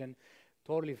corporation,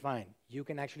 totally fine. You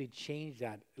can actually change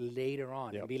that later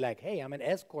on and be like, hey, I'm an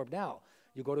S corp now.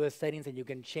 You go to the settings and you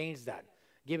can change that.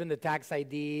 Given the tax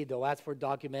ID, they'll ask for a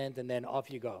document, and then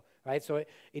off you go, right? So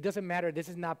it doesn't matter. This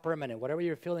is not permanent. Whatever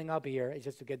you're filling up here is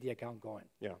just to get the account going.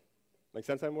 Yeah. Make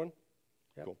sense, everyone?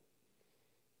 Yep. Cool.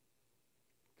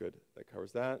 Good. That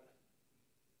covers that.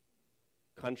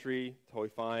 Country, totally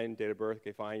fine. Date of birth,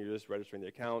 okay, fine. You're just registering the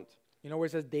account. You know where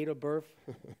it says date of birth?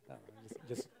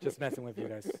 just messing with you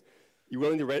guys. You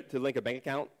willing to link a bank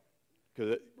account?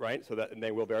 Right? So that, and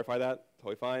they will verify that.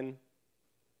 Totally fine.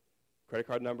 Credit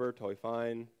card number, totally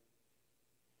fine.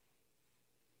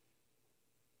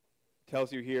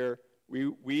 Tells you here,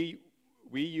 we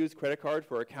use credit card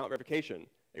for account verification.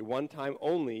 A one-time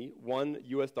only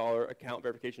 $1 account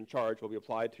verification charge will be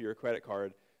applied to your credit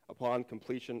card upon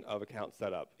completion of account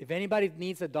setup. If anybody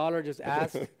needs $1, just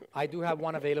ask. I do have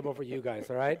one available for you guys,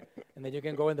 all right? And then you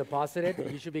can go and deposit it,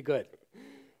 and you should be good.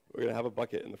 We're going to have a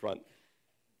bucket in the front.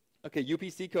 Okay,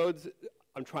 UPC codes,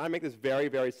 I'm trying to make this very,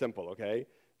 very simple, okay?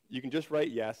 You can just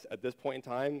write yes. At this point in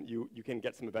time, you can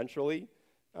get some eventually.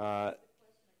 Sorry,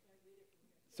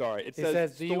 it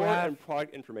says store and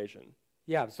product information.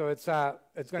 Yeah, so it's going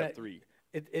to... Step 3.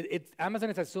 Amazon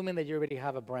is assuming that you already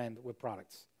have a brand with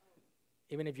products.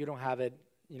 Even if you don't have it,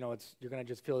 you're going to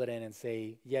just fill it in and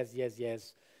say yes, yes,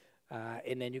 yes,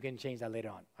 and then you can change that later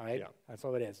on, all right? Yeah. That's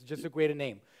all it is, just to create a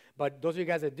name. But those of you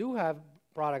guys that do have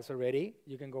products already,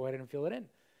 you can go ahead and fill it in.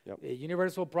 Yep.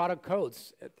 Universal product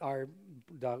codes are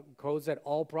the codes that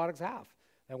all products have.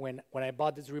 And when I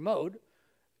bought this remote,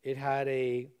 it had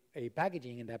a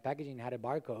packaging, and that packaging had a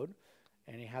barcode,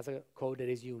 and it has a code that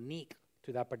is unique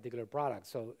to that particular product.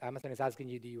 So Amazon is asking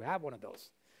you, do you have one of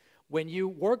those? When you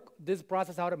work this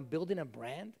process out and building a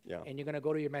brand, and you're going to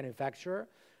go to your manufacturer,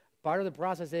 part of the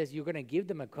process is you're going to give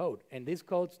them a code. And these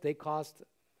codes, they cost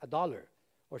 $1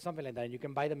 or something like that. And you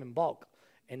can buy them in bulk.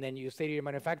 And then you say to your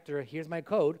manufacturer, here's my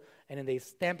code, and then they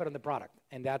stamp it on the product.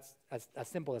 And that's as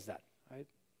simple as that, right?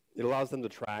 It allows them to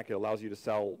track. It allows you to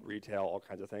sell retail, all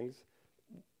kinds of things.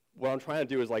 What I'm trying to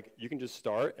do is, like, you can just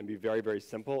start and be very, very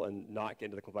simple and not get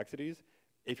into the complexities.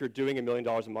 If you're doing $1 million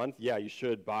a month, yeah, you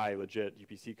should buy legit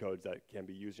UPC codes that can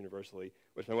be used universally,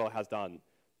 which Manuel has done.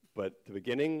 But at the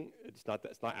beginning, it's not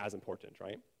as important,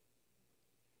 right?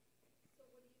 So what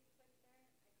do you click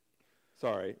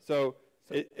there? Sorry. So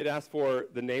it asks for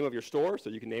the name of your store, so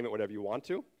you can name it whatever you want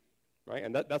to, right?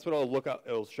 And that's what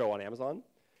it'll show on Amazon.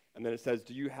 And then it says,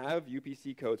 do you have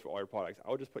UPC codes for all your products? I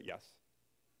would just put yes.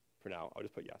 For now, I'll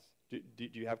just put yes. Do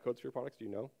you have codes for your products? Do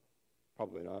you know?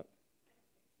 Probably not.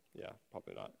 Yeah,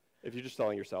 probably not. If you're just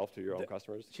selling yourself to your own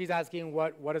customers. She's asking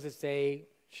what does it say?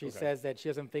 She says that she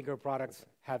doesn't think her products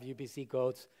have UPC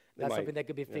codes. That's something that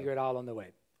could be figured out on the way.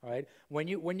 All right. When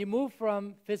you move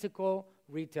from physical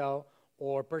retail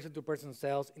or person-to-person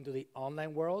sales into the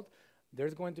online world,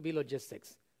 there's going to be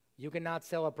logistics. You cannot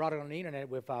sell a product on the internet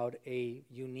without a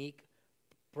unique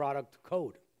product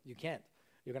code. You can't.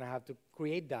 You're going to have to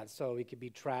create that so it can be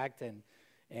tracked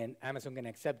and Amazon can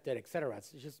accept it, et cetera.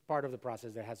 It's just part of the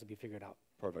process that has to be figured out.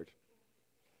 Perfect.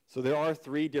 So there are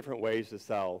 3 different ways to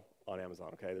sell on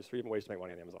Amazon, okay? There's 3 different ways to make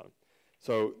money on Amazon.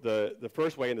 So the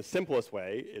first way and the simplest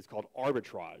way is called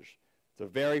arbitrage. It's a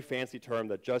very fancy term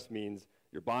that just means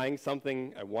you're buying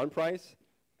something at one price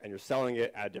and you're selling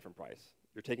it at a different price.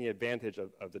 You're taking advantage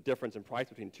of the difference in price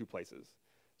between 2 places.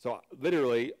 So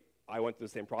literally, I went through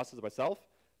the same process myself,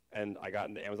 and I got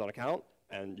an Amazon account,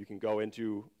 and you can go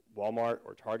into Walmart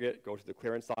or Target, go to the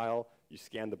clearance aisle, you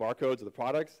scan the barcodes of the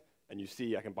products, and you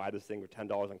see I can buy this thing for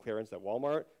 $10 on clearance at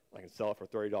Walmart, and I can sell it for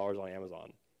 $30 on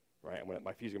Amazon, right? And when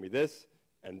my fees are gonna be this,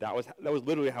 and that was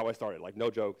literally how I started. Like,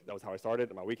 no joke, that was how I started.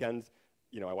 On my weekends,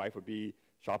 you know, my wife would be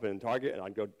shopping in Target, and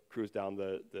I'd go cruise down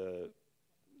the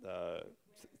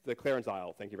clearance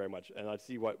aisle, thank you very much, and I'd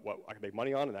see what I could make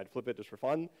money on, and I'd flip it just for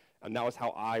fun, and that was how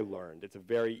I learned. It's a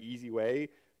very easy way.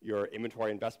 Your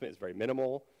inventory investment is very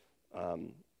minimal.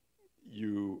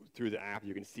 Through the app,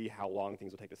 you can see how long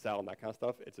things will take to sell and that kind of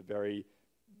stuff. It's a very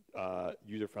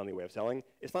user-friendly way of selling.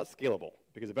 It's not scalable,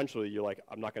 because eventually you're like,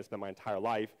 I'm not gonna spend my entire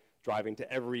life driving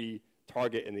to every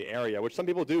Target in the area, which some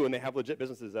people do, and they have legit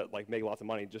businesses that like make lots of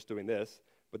money just doing this,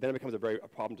 but then it becomes a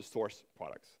problem to source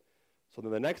products. So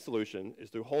then the next solution is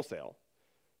through wholesale.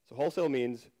 So wholesale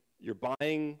means you're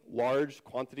buying large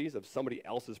quantities of somebody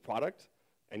else's product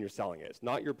and you're selling it. It's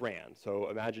not your brand. So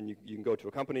imagine you can go to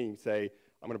a company and say,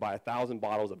 I'm gonna buy 1,000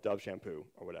 bottles of Dove shampoo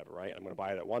or whatever, right? I'm gonna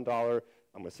buy it at $1,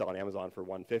 I'm gonna sell on Amazon for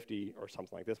 $1.50 or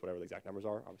something like this, whatever the exact numbers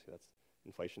are. Obviously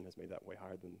inflation has made that way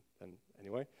higher than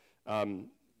anyway.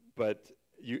 But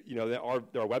you know, there are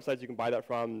websites you can buy that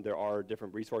from. There are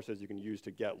different resources you can use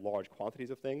to get large quantities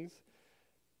of things.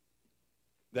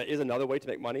 That is another way to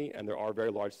make money, and there are very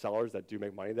large sellers that do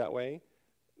make money that way.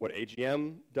 What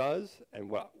AGM does, and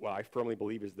what I firmly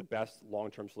believe is the best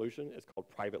long-term solution, is called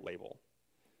private label.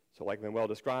 So like Manuel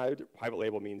described, private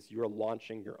label means you're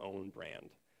launching your own brand.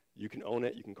 You can own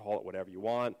it, you can call it whatever you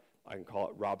want. I can call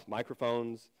it Rob's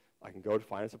Microphones. I can go to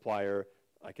find a supplier.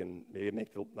 I can maybe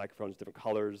make the microphones different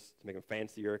colors to make them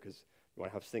fancier, because you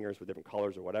want to have singers with different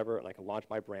colors or whatever, and I can launch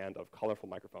my brand of colorful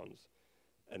microphones.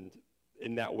 And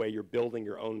in that way, you're building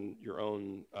your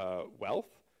own wealth.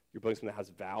 You're building something that has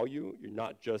value. You're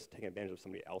not just taking advantage of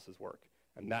somebody else's work,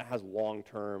 and that has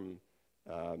long-term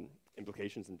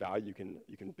implications and value.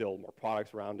 You can build more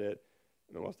products around it.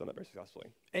 And Manuel's done that very successfully.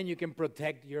 And you can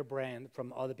protect your brand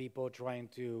from other people trying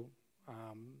to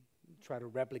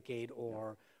replicate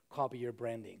or copy your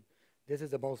branding. This is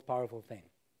the most powerful thing.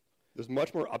 There's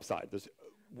much more upside.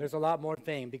 There's a lot more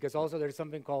thing, because also there's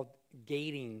something called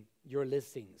gating your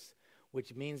listings,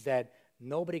 which means that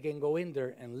nobody can go in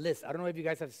there and list. I don't know if you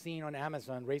guys have seen on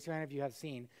Amazon, raise your hand if you have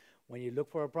seen, when you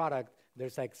look for a product,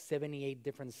 there's like 78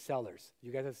 different sellers.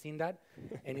 You guys have seen that?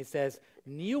 And it says,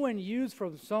 new and used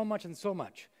from so much and so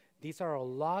much. These are a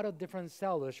lot of different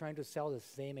sellers trying to sell the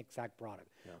same exact product.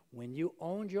 Yeah. When you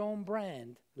own your own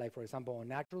brand, like for example, on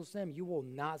Natural Slim, you will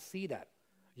not see that.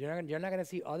 You're not gonna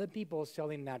see other people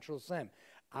selling Natural Slim.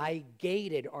 I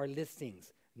gated our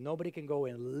listings. Nobody can go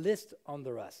and list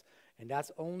under us. And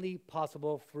that's only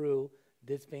possible through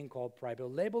this thing called private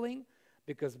labeling,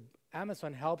 because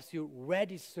Amazon helps you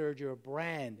register your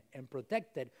brand and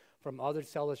protect it from other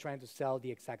sellers trying to sell the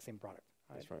exact same product.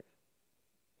 Right? That's right.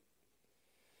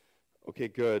 Okay,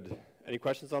 good. Any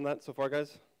questions on that so far,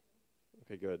 guys?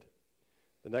 Okay, good.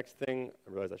 The next thing,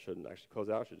 I realize I shouldn't actually close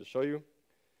out, I should just show you.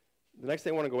 The next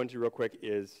thing I want to go into real quick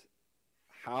is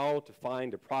how to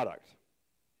find a product.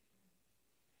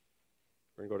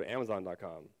 We're going to go to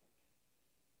Amazon.com.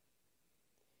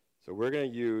 So we're going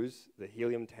to use the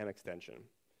Helium 10 extension.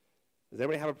 Does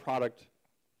anybody have a product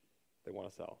they want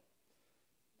to sell?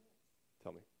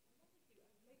 Tell me.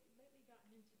 Lately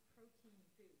gotten into protein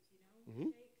foods, you know?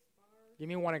 Mm-hmm. Shakes, bars. Give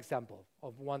me one example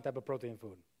of one type of protein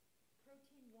food.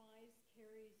 Protein-wise,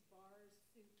 carries, bars,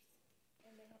 soups,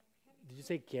 and they have heavy. Did you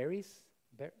say carries?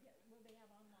 Yeah, well, they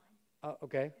have online.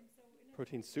 Okay. And so in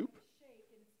Protein soup? a shake,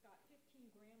 and it's got 15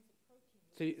 grams of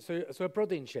protein. So a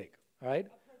protein shake, all right?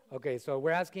 Okay, so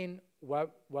we're asking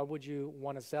what would you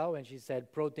want to sell, and she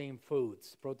said protein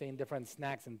foods, protein different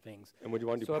snacks and things. And would you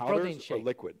want to do So a protein powders or shake.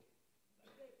 liquid?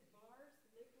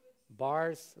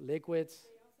 Bars, liquids. They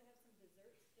also have some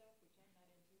dessert stuff, which I'm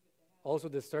not into, but they have. Also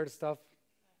dessert stuff,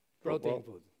 protein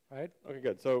food, right? Okay,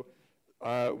 good. So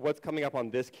what's coming up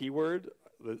on this keyword?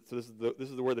 So this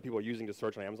is the word that people are using to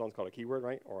search on Amazon. It's called a keyword,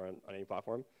 right? Or on any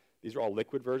platform. These are all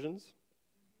liquid versions.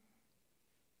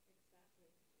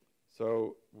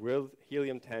 So with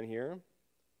Helium 10 here,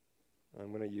 I'm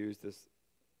going to use this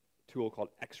tool called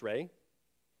X-Ray. And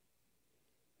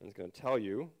it's going to tell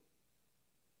you,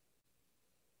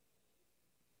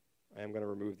 I am going to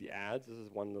remove the ads. This is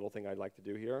one little thing I'd like to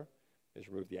do here, is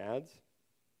remove the ads.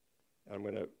 And I'm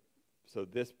going to So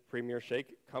this Premier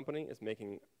Shake company is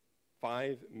making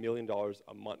 $5 million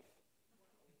a month.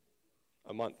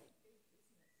 A month.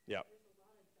 Yep.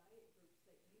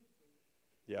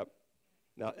 Yep.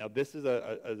 Now this is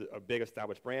a big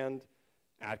established brand.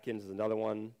 Atkins is another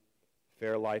one.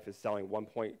 Fairlife is selling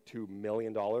 $1.2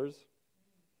 million.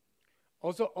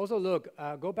 Also look,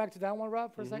 go back to that one,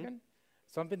 Rob, for a second.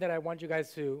 Something that I want you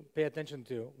guys to pay attention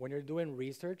to when you're doing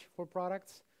research for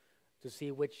products to see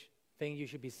which thing you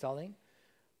should be selling,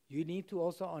 you need to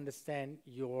also understand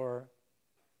your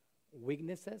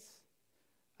weaknesses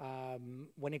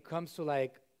when it comes to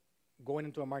like going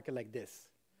into a market like this.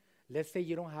 Let's say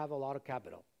you don't have a lot of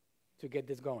capital to get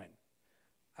this going.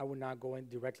 I would not go in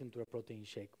directly into a protein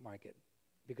shake market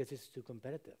because it's too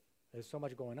competitive. There's so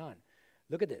much going on.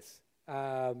 Look at this.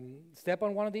 Step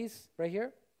on one of these right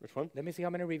here. Which one? Let me see how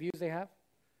many reviews they have.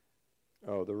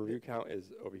 Oh, the review count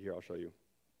is over here. I'll show you.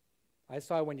 I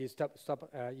saw it when you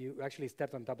you actually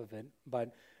stepped on top of it.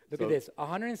 But look at this,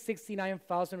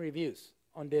 169,000 reviews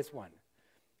on this one.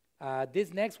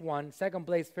 This next one, second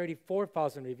place,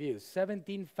 34,000 reviews,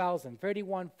 17,000,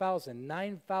 31,000,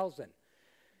 9,000.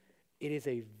 It is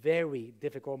a very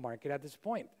difficult market at this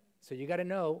point. So you got to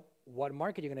know what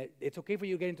market you're going to, it's okay for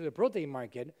you to get into the protein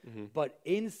market, but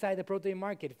inside the protein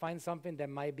market, find something that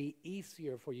might be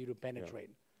easier for you to penetrate.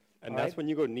 Yeah. And that's when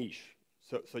you go niche.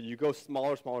 So you go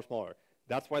smaller, smaller, smaller.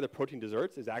 That's why the protein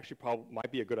desserts is actually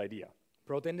might be a good idea.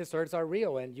 Protein desserts are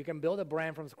real, and you can build a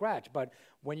brand from scratch. But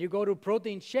when you go to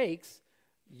protein shakes,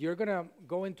 you're going to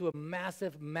go into a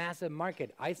massive, massive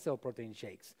market. I sell protein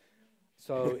shakes.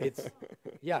 So it's,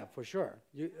 yeah, for sure.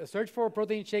 You search for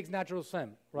protein shakes, natural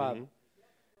slim, Rob.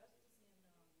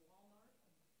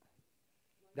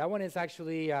 That one is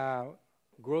actually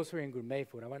grocery and gourmet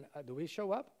food. Do we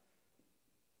show up?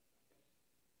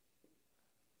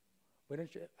 We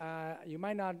don't you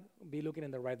might not be looking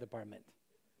in the right department.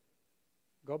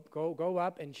 Go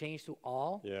up and change to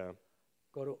all. Yeah.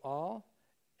 Go to all,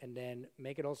 and then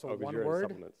make it also Over one here in word.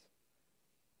 supplements.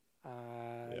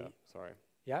 Yeah, sorry.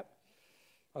 Yep.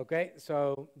 Okay,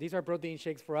 so these are protein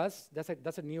shakes for us.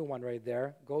 That's a new one right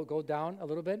there. Go down a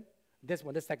little bit. This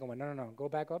one, the second one. No. Go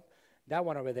back up. That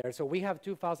one over there. So we have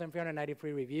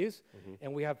 2,393 reviews,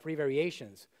 and we have free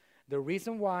variations. The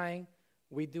reason why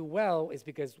we do well is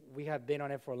because we have been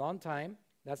on it for a long time.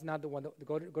 That's not the one.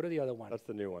 Go to the other one. That's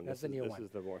the new one. That's the new one. This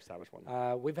is the more established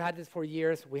one. We've had this for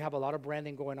years. We have a lot of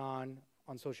branding going on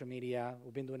social media.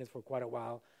 We've been doing this for quite a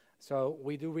while. So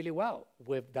we do really well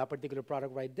with that particular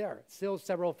product right there. Still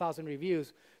several thousand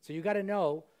reviews. So you got to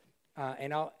know, I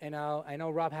know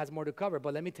Rob has more to cover,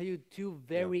 but let me tell you two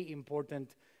very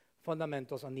important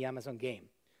fundamentals on the Amazon game.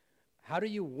 How do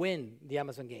you win the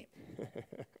Amazon game?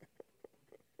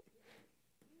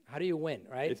 How do you win,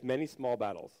 right? It's many small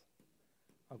battles.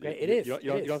 Okay, You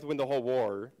don't have to win the whole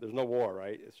war. There's no war,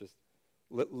 right? It's just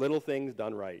little things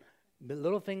done right. The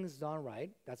little things done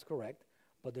right, that's correct.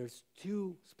 But there's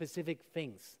two specific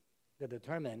things that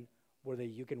determine whether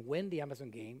you can win the Amazon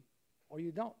game or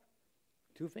you don't.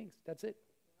 Two things, that's it.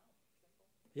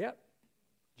 Yeah,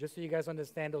 just so you guys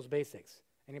understand those basics.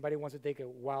 Anybody wants to take a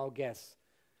wild guess?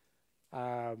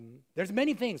 There's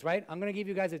many things, right? I'm going to give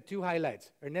you guys the two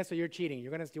highlights. Ernesto, you're cheating. You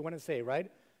want to say, right?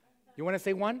 You want to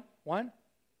say one? One?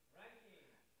 Ranking.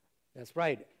 That's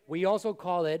right. We also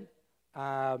call it,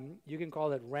 you can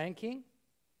call it ranking,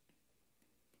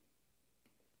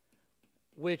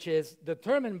 which is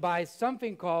determined by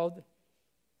something called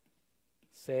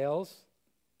sales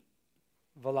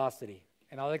velocity.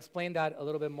 And I'll explain that a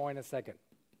little bit more in a second.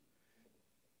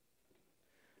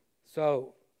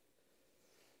 So,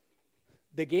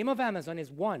 the game of Amazon is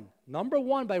number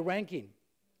one by ranking.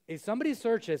 If somebody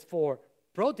searches for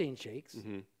protein shakes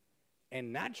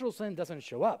and natural slim doesn't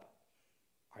show up,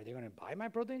 are they going to buy my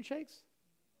protein shakes?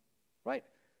 Right.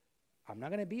 I'm not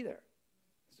going to be there.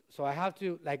 So I have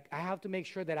to make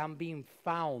sure that I'm being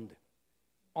found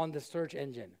on the search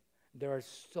engine. There are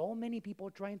so many people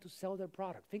trying to sell their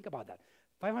product. Think about that.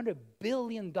 $500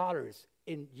 billion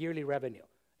in yearly revenue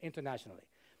internationally.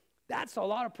 That's a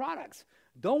lot of products.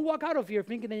 Don't walk out of here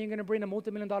thinking that you're going to bring a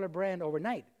multi-million-dollar brand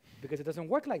overnight, because it doesn't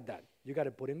work like that. You got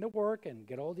to put in the work and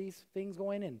get all these things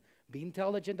going and be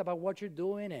intelligent about what you're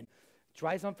doing and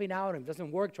try something out. And if it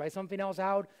doesn't work, try something else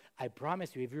out. I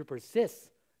promise you, if you persist,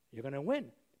 you're going to win,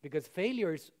 because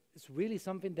failure is really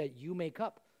something that you make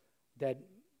up, that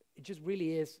it just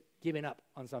really is giving up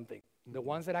on something. The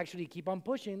ones that actually keep on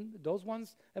pushing, those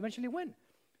ones eventually win.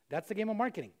 That's the game of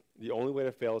marketing. The only way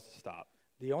to fail is to stop.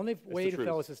 The only way to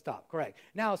fail is to stop, correct.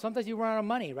 Now, sometimes you run out of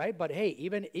money, right? But hey,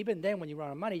 even then when you run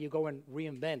out of money, you go and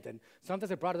reinvent. And sometimes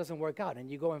a product doesn't work out,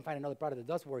 and you go and find another product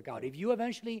that does work out. If you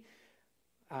eventually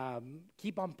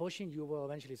keep on pushing, you will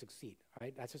eventually succeed,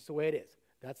 right? That's just the way it is.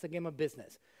 That's the game of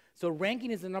business. So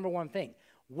ranking is the number one thing.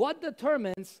 What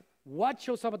determines what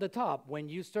shows up at the top when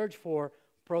you search for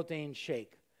protein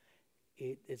shake?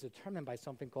 It is determined by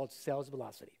something called sales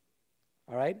velocity,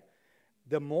 all right?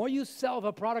 The more you sell of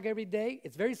a product every day,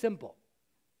 it's very simple.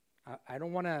 I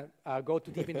don't want to go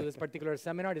too deep into this particular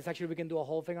seminar. This actually, we can do a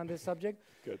whole thing on this subject.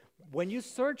 Good. When you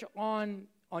search on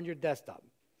your desktop,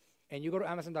 and you go to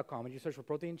Amazon.com and you search for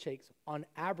protein shakes, on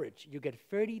average, you get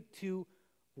 32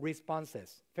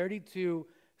 responses. 32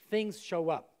 things show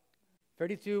up.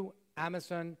 32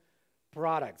 Amazon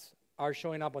products are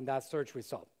showing up on that search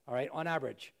result, all right, on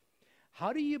average.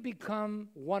 How do you become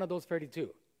one of those 32?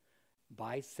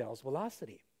 By sales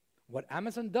velocity. What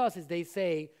Amazon does is they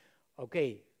say,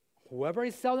 okay, whoever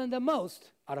is selling the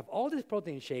most out of all these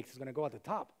protein shakes is going to go at the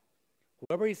top.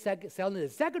 Whoever is selling the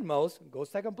second most goes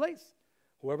second place.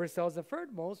 Whoever sells the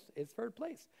third most is third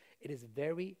place. It is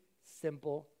very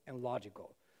simple and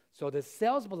logical. So the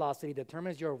sales velocity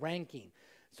determines your ranking.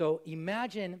 So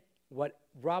imagine what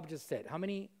Rob just said.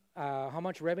 How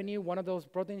much revenue one of those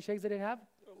protein shakes did it have?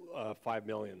 5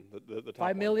 million. The top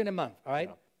 5 million a month, all right?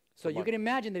 Yeah. So you can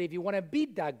imagine that if you want to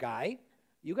beat that guy,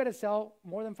 you got to sell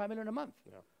more than 5 million a month.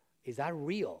 Yeah. Is that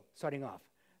real starting off?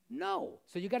 No.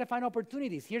 So you got to find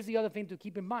opportunities. Here's the other thing to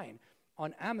keep in mind.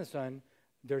 On Amazon,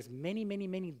 there's many, many,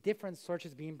 many different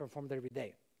searches being performed every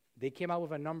day. They came out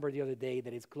with a number the other day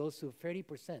that is close to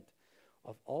 30%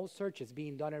 of all searches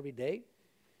being done every day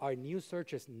are new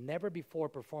searches never before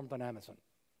performed on Amazon.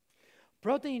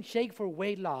 Protein shake for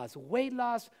weight loss,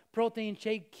 protein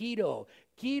shake keto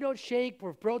shake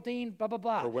for protein, blah, blah,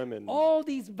 blah. For women. All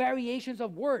these variations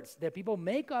of words that people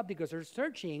make up because they're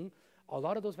searching, a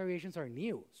lot of those variations are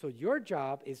new. So your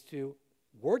job is to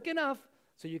work enough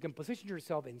so you can position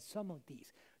yourself in some of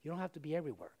these. You don't have to be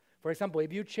everywhere. For example,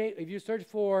 if you search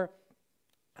for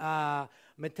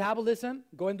metabolism,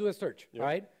 go and do a search, Yep.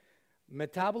 right?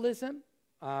 Metabolism,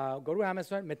 go to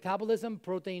Amazon, metabolism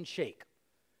protein shake,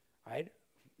 right?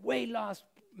 Weight loss,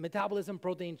 metabolism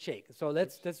protein shake. So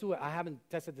let's do it. I haven't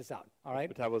tested this out, all right?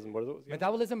 Metabolism, what is it? again?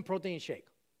 Metabolism protein shake.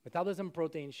 Metabolism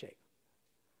protein shake.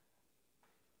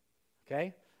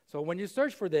 Okay? So when you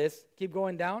search for this, keep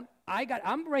going down.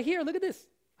 I'm right here. Look at this.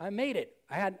 I made it.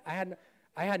 I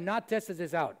had not tested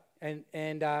this out.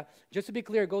 And just to be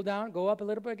clear, go up a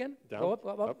little bit again. Down? Go up.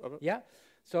 Up. Yeah.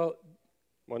 So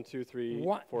 1, 2, 3,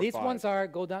 4, these 5. ones are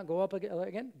go up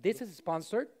again. This is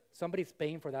sponsored. Somebody's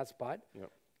paying for that spot.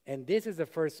 Yep. And this is the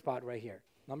first spot right here.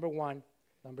 Number 1,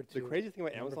 number 2. The crazy thing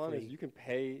about number Amazon 3. is you can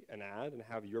pay an ad and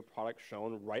have your product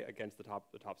shown right against the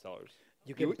top sellers.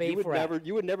 You can pay for ad.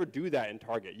 You would never do that in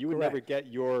Target. You would never get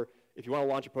if you want to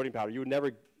launch a protein powder, you would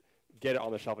never get it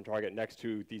on the shelf in Target next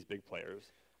to these big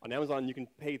players. On Amazon, you can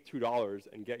pay $2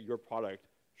 and get your product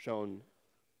shown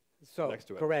next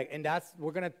to it. Correct. And that's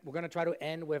we're gonna try to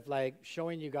end with like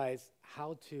showing you guys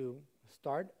how to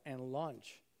start and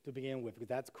launch to begin with, because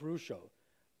that's crucial.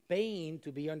 Paying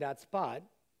to be on that spot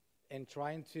and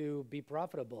trying to be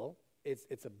profitable,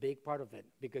 it's a big part of it,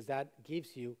 because that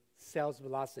gives you sales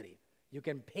velocity. You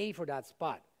can pay for that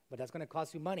spot, but that's going to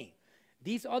cost you money.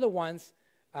 These other ones,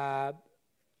 I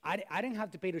didn't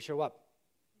have to pay to show up.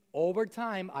 Over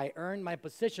time, I earned my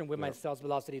position with my sales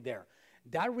velocity there.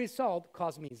 That result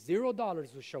cost me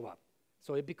 $0 to show up.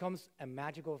 So it becomes a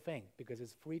magical thing because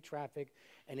it's free traffic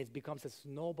and it becomes a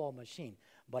snowball machine.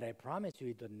 But I promise you,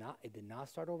 it did not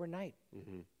start overnight.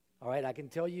 Mm-hmm. All right, I can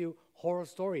tell you horror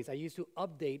stories. I used to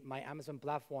update my Amazon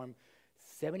platform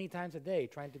 70 times a day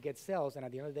trying to get sales, and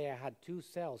at the end of the day, I had 2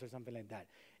 sales or something like that.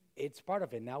 It's part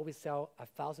of it. Now we sell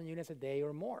 1,000 units a day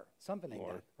or more, something like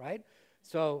that, right?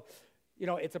 So,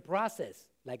 it's a process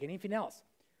like anything else.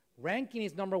 Ranking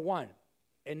is number 1.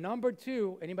 And number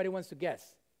 2, anybody wants to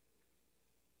guess?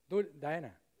 Do it,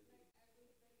 Diana.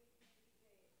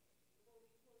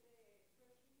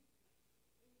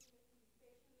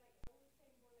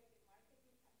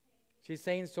 She's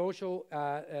saying social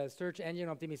search engine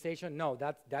optimization. No,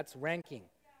 that's ranking.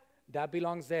 That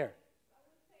belongs there.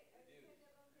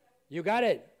 You got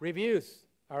it. Reviews.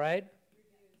 All right.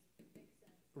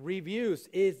 Reviews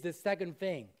is the second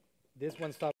thing. This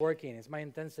one stopped working. It's my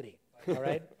intensity. All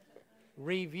right.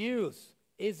 Reviews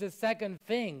is the second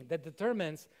thing that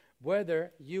determines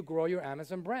whether you grow your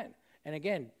Amazon brand. And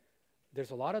again,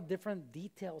 there's a lot of different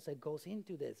details that goes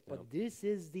into this, but this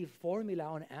is the formula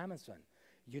on Amazon.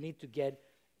 You need to get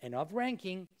enough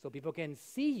ranking so people can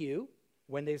see you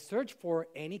when they search for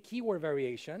any keyword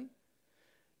variation,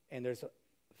 and there's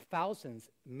thousands,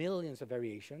 millions of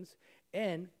variations,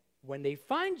 and when they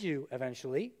find you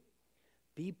eventually,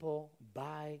 People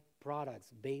buy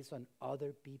products based on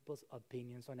other people's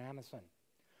opinions on Amazon.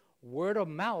 Word of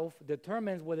mouth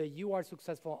determines whether you are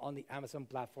successful on the Amazon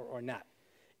platform or not.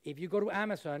 If you go to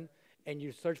Amazon and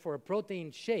you search for a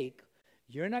protein shake,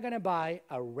 you're not going to buy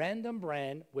a random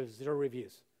brand with 0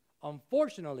 reviews.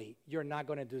 Unfortunately, you're not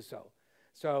going to do so.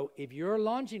 So if you're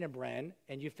launching a brand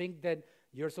and you think that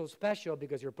you're so special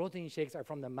because your protein shakes are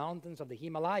from the mountains of the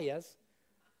Himalayas,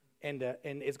 and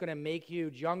it's going to make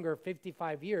you younger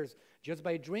 55 years just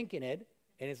by drinking it,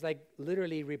 and it's like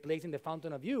literally replacing the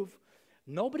fountain of youth,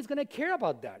 nobody's going to care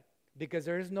about that because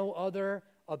there is no other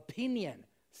opinion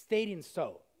stating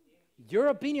so. Your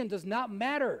opinion does not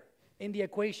matter in the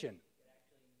equation.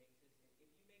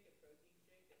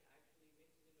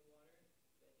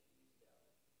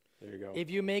 There you go. If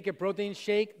you make a protein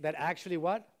shake that actually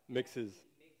what? Mixes.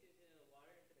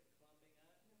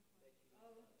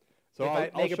 So If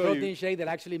I I'll make a show protein you. shake that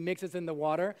actually mixes in the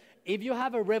water, if you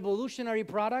have a revolutionary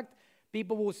product,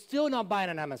 people will still not buy it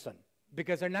on Amazon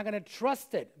because they're not going to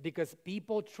trust it because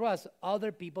people trust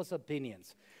other people's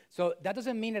opinions. So that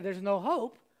doesn't mean that there's no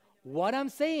hope. What I'm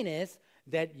saying is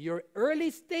that your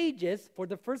early stages for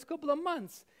the first couple of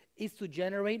months is to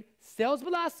generate sales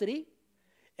velocity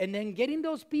and then getting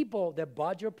those people that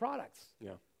bought your products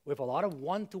Yeah. with a lot of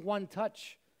one-to-one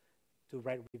touch to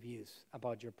write reviews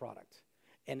about your product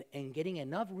and getting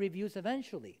enough reviews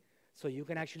eventually so you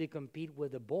can actually compete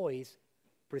with the boys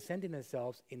presenting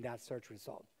themselves in that search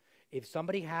result. If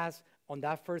somebody has on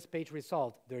that first page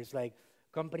result, there's like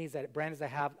brands that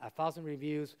have 1,000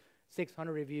 reviews,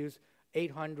 600 reviews,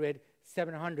 800,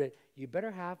 700, you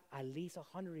better have at least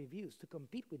 100 reviews to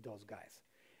compete with those guys.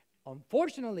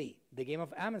 Unfortunately, the game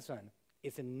of Amazon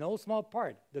is in no small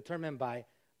part determined by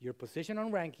your position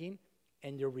on ranking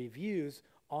and your reviews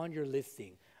on your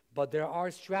listing. But there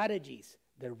are strategies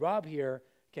that Rob here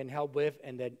can help with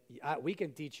and that we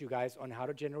can teach you guys on how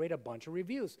to generate a bunch of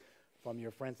reviews from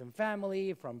your friends and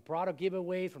family, from product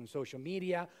giveaways, from social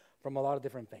media, from a lot of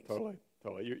different things. Totally.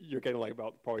 You're getting like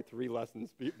about probably 3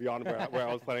 lessons beyond where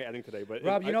I was planning on ending today. But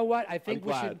Rob, you know what? I think I'm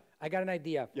glad. I got an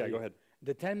idea for Yeah, you. go ahead.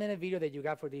 The 10-minute video that you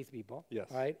got for these people, Yes.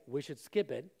 right? We should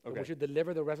skip it. And Okay. we should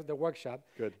deliver the rest of the workshop.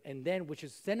 Good. And then we should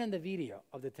send them the video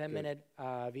of the 10-minute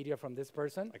video from this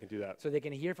person. I can do that. So they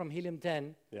can hear from Helium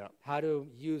 10 Yeah. how to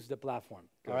use the platform.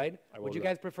 Good. All right? I will Would you do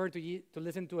that. guys prefer to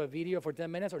listen to a video for 10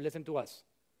 minutes or listen to us?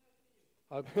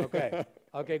 Okay.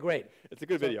 Okay, great. It's a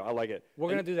good video. I like it. We're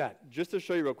going to do that. Just to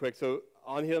show you real quick, so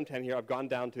on Helium 10 here, I've gone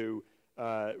down to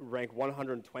rank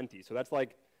 120. So that's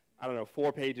like, I don't know,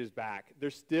 4 pages back.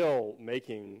 They're still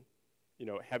making,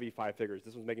 heavy 5 figures.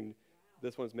 This one's making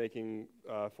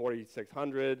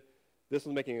 4,600. This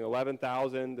one's making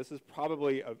 11,000. This is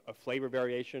probably a flavor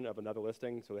variation of another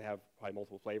listing, so they have probably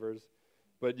multiple flavors.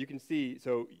 But you can see,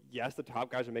 so yes, the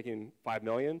top guys are making 5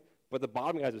 million, but the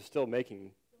bottom guys are still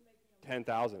making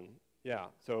 10,000. Yeah,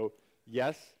 so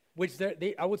yes. Which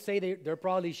I would say they're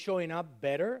probably showing up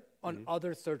better on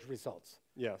other search results.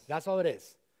 Yes. That's all it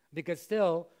is. Because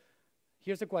still,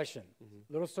 here's a question.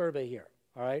 Little survey here,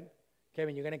 all right?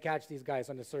 Kevin, you're going to catch these guys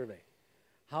on the survey.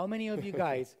 How many of you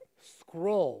guys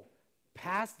scroll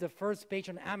past the first page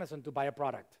on Amazon to buy a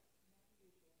product?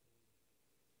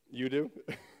 You do?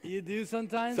 You do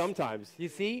sometimes? Sometimes. You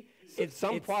see?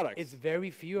 Some products. It's very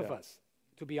few of Yeah. us,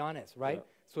 to be honest, right? Yeah.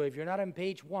 So if you're not on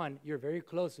page 1, you're very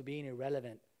close to being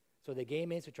irrelevant. So the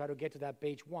game is to try to get to that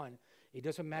page 1. It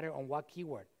doesn't matter on what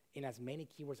keyword, in as many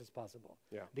keywords as possible.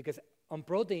 Yeah. Because on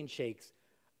protein shakes,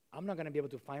 I'm not going to be able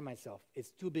to find myself.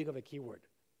 It's too big of a keyword.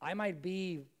 I might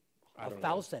be I don't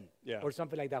know. 1,000 Yeah. or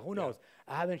something like that. Who knows?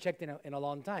 I haven't checked in a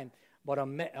long time. But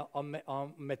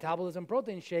on metabolism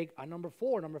protein shake, I'm number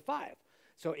 4, number 5.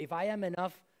 So if I am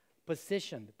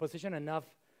positioned enough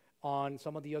on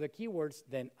some of the other keywords,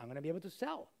 then I'm going to be able to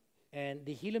sell. And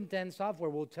the Helium 10 software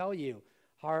will tell you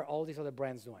how are all these other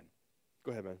brands doing.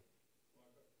 Go ahead, man.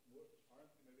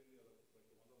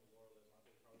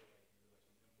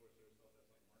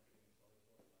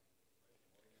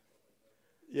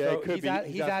 Yeah, So it could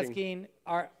be. he's asking,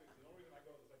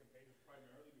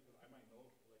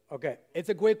 okay, it's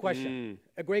a great question.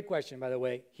 A great question, by the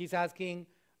way. He's asking,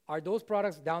 are those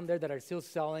products down there that are still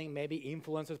selling, maybe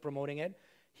influencers promoting it?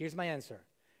 Here's my answer.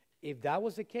 If that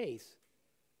was the case,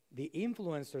 the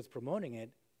influencers promoting it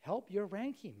help your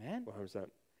ranking, man. 100%.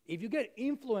 If you get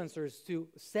influencers to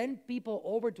send people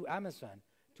over to Amazon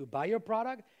to buy your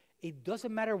product, it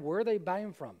doesn't matter where they buy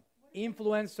them from.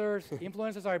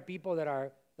 Influencers are people that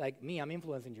are like me. I'm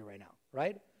influencing you right now,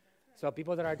 right? So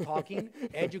people that are talking,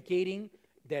 educating,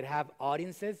 that have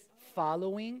audiences,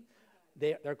 following,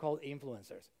 they're called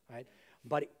influencers, right?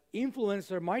 But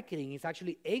influencer marketing is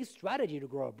actually a strategy to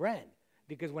grow a brand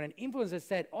Because when an influencer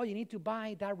said, oh, you need to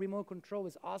buy that remote control,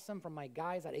 is awesome from my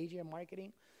guys at AGM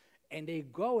Marketing, and they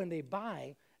go and they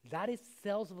buy, that is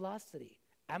sales velocity.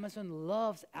 Amazon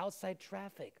loves outside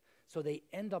traffic, so they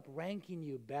end up ranking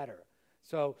you better.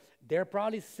 So they're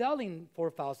probably selling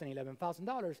 $4,000,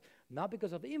 $11,000, not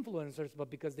because of influencers, but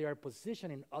because they are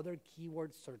positioned in other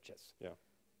keyword searches. Yeah.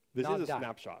 This Not is a that.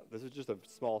 snapshot. This is just a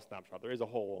small snapshot. There is a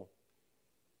whole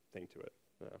thing to it.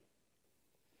 Yeah.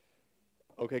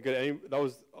 Okay, good. That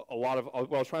was a lot of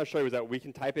what I was trying to show you was that we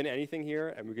can type in anything here,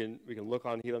 and we can look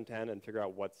on Helium 10 and figure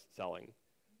out what's selling.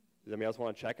 Does anybody else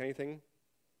want to check anything?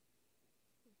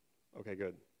 Okay,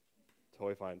 good.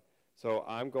 Totally fine. So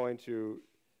I'm going to,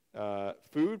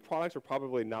 food products are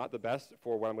probably not the best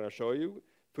for what I'm going to show you.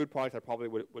 Food products I probably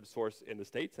would source in the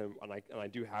States, and I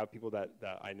do have people that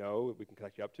I know we can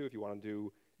connect you up to if you want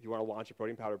to launch a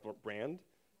protein powder brand.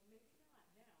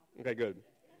 Okay, good.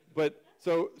 But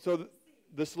so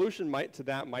the solution to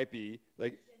that might be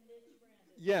like,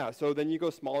 yeah. So then you go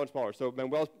smaller and smaller. So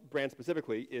Manuel's brand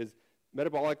specifically is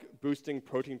metabolic boosting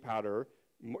protein powder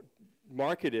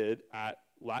marketed at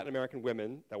Latin American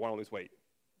women that want to lose weight.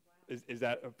 Is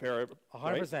that a fair?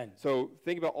 100%. Right? So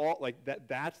think about all like that.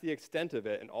 That's the extent of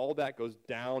it, and all that goes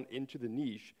down into the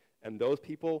niche. And those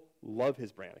people love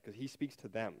his brand because he speaks to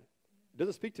them. It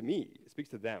doesn't speak to me. It speaks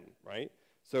to them, right?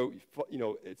 So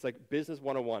it's like business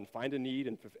 101. Find a need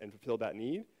and fulfill that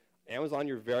need. Amazon,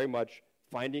 you're very much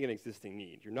finding an existing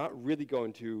need. You're not really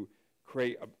going to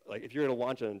create if you're going to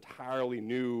launch an entirely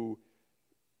new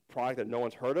product that no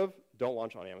one's heard of, don't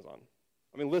launch on Amazon.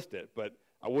 I mean, list it, but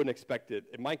I wouldn't expect it.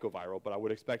 It might go viral, but I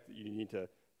would expect that you need to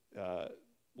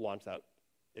launch that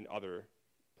in other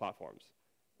platforms.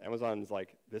 Amazon's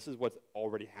like, this is what's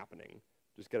already happening.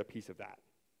 Just get a piece of that.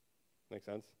 Make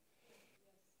sense? Yes.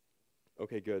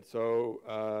 Okay, good. So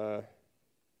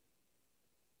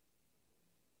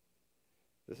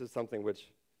this is something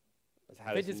which has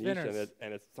had its niche,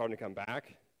 and it's starting to come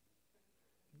back.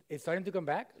 It's starting to come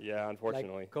back? Yeah,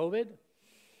 unfortunately. Like COVID?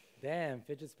 Damn,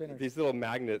 fidget spinners. These little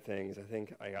magnet things, I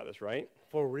think I got this right.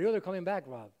 For real, they're coming back,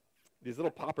 Rob. These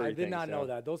little popper things. I did not know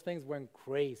that. Those things went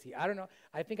crazy. I don't know.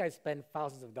 I think I spent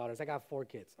thousands of dollars. I got 4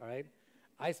 kids, all right?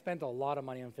 I spent a lot of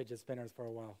money on fidget spinners for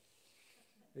a while.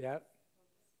 Yeah.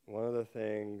 One of the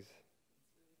things,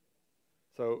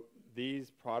 so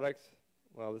these products,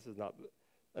 well, this is not,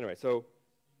 anyway, so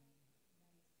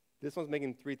this one's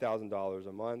making $3,000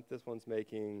 a month. This one's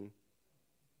making,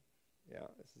 yeah,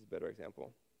 this is a better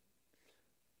example.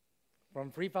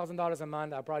 From $3,000 a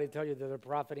month, I'll probably tell you that they're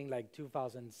profiting like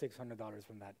 $2,600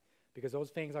 from that. Because those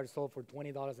things are sold for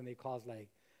 $20 and they cost like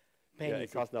pennies. Yeah,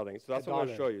 it costs nothing. So that's what I'm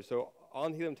going to show you. So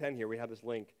on Helium 10 here, we have this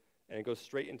link, and it goes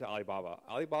straight into Alibaba.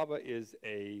 Alibaba is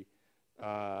a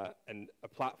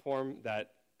platform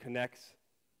that connects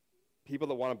people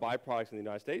that want to buy products in the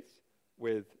United States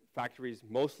with factories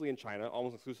mostly in China,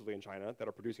 almost exclusively in China, that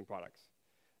are producing products.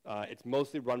 It's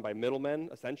mostly run by middlemen,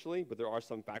 essentially, but there are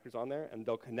some factories on there, and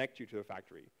they'll connect you to a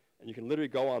factory. And you can literally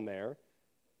go on there,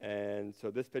 and so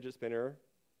this fidget spinner,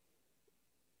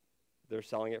 they're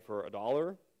selling it for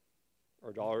 $1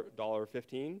 or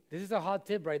 $1.15. This is a hot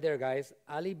tip right there, guys.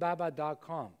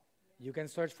 Alibaba.com. You can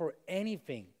search for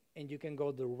anything, and you can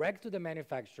go direct to the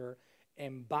manufacturer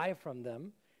and buy from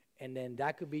them, and then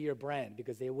that could be your brand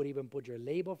because they would even put your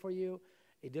label for you.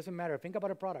 It doesn't matter. Think about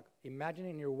a product. Imagine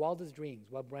in your wildest dreams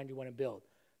what brand you want to build.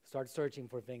 Start searching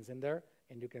for things in there,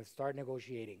 and you can start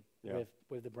negotiating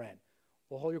with the brand.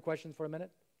 We'll hold your questions for a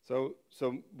minute. So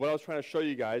what I was trying to show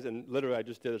you guys, and literally I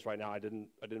just did this right now. I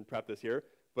didn't prep this here,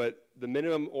 but the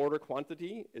minimum order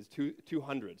quantity is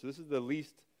 200. So this is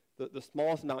the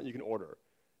smallest amount you can order.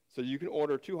 So you can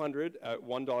order 200 at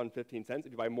 $1.15.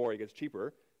 If you buy more, it gets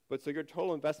cheaper. But so your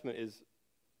total investment is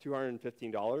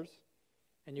 $215.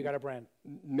 And you got a brand.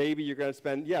 Maybe you're going to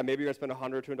spend, maybe you're going to spend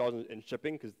 $100 or $200 in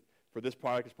shipping because for this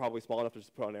product, it's probably small enough to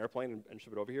just put on an airplane and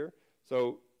ship it over here.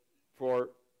 So for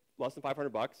less than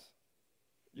 $500,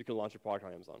 you can launch your product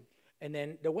on Amazon. And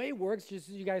then the way it works, just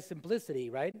so you guys simplicity,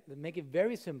 right? Make it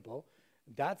very simple.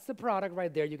 That's the product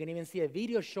right there. You can even see a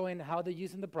video showing how they're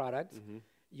using the products. Mm-hmm.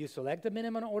 You select the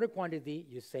minimum order quantity.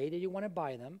 You say that you want to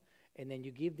buy them. And then you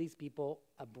give these people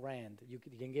a brand. You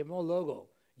can give them a logo.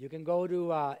 You can go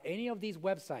to any of these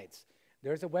websites.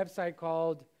 There's a website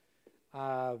called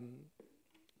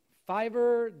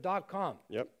Fiverr.com.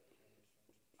 Yep.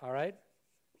 All right?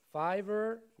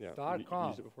 Fiverr.com. Yeah, you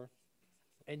used it before?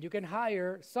 And you can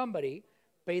hire somebody,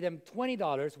 pay them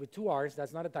 $20 with 2 R's.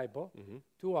 That's not a typo. Mm-hmm.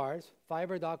 2 R's,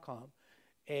 Fiverr.com.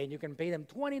 And you can pay them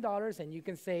 $20, and you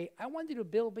can say, I want you to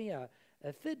build me a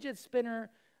fidget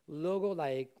spinner logo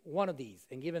like one of these,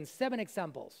 and give them 7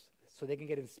 examples so they can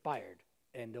get inspired.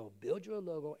 and they'll build you a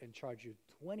logo and charge you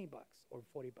 20 bucks or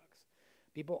 40 bucks.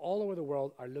 People all over the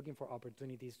world are looking for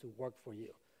opportunities to work for you.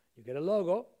 You get a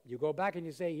logo, you go back and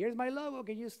you say, here's my logo,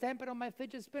 can you stamp it on my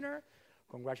fidget spinner?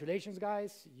 Congratulations,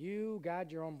 guys, you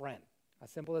got your own brand. As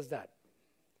simple as that.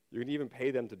 You can even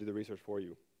pay them to do the research for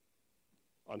you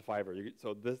on Fiverr.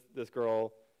 So this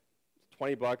girl,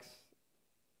 20 bucks,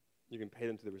 you can pay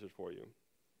them to do the research for you.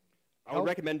 I would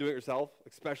recommend doing it yourself,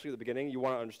 especially at the beginning. You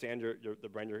want to understand the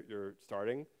brand you're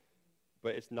starting,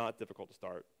 but it's not difficult to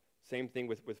start. Same thing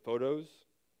with photos.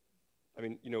 I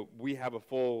mean, we have a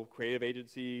full creative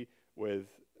agency with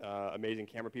amazing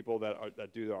camera people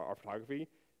that do our photography.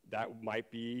 That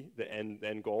might be the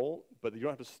end goal, but you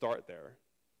don't have to start there.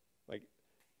 Like,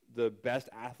 the best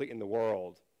athlete in the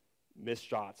world missed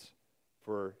shots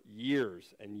for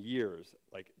years and years.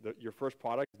 Like, your first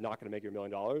product is not going to make you $1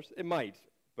 million. It might,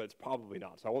 but it's probably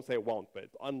not. So I won't say it won't, but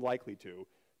it's unlikely to.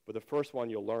 But the first one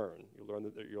you'll learn. You'll learn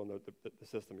the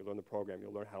system. You'll learn the program.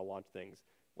 You'll learn how to launch things,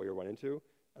 what you'll run into,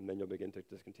 and then you'll begin to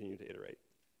just continue to iterate.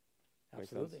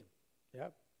 Absolutely.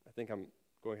 Yep. I think I'm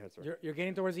going ahead, sir. You're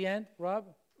getting towards the end, Rob?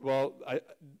 Well,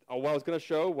 what I was going to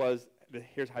show was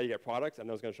here's how you get products, and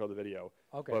I was going to show the video.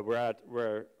 Okay. But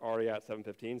we're already at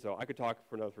 7:15, so I could talk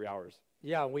for another 3 hours.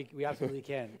 Yeah, we absolutely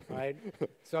can, right?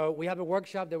 So we have a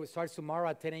workshop that starts tomorrow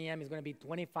at 10 a.m. It's going to be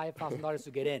 $25,000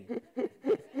 to get in.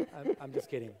 I'm just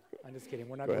kidding.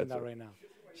 We're not doing that right now.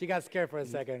 She got scared for a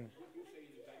second. What you're saying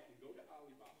is I can go to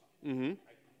Alibaba, Mm-hmm.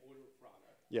 I can order a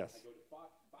product. Yes. I go to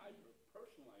Fiverr,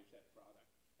 personalize that product,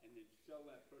 and then sell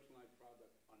that personalized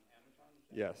product on Amazon.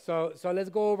 Yes. So let's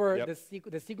go over Yep.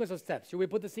 the sequence of steps. Should we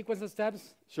put the sequence of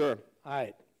steps? Sure. All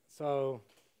right. So,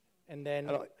 and then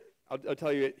I'll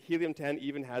tell you, Helium 10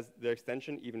 even has the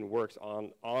extension even works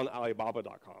on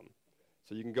Alibaba.com.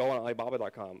 So you can go on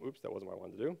Alibaba.com. Oops, that wasn't what I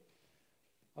wanted to do.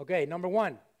 okay, number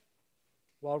one.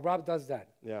 While Rob does that,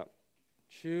 Yeah.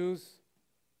 choose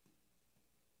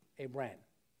a brand.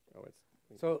 Oh,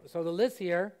 it's. So the list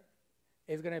here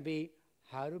is going to be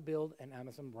how to build an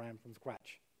Amazon brand from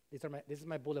scratch. This is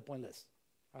my bullet point list,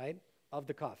 right? Off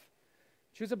the cuff.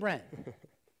 Choose a brand.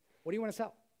 What do you want to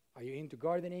sell? Are you into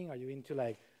gardening? Are you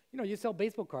into you sell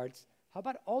baseball cards. How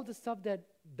about all the stuff that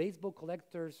baseball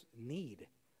collectors need?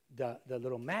 The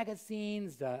little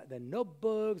magazines, the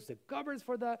notebooks, the covers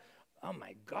for oh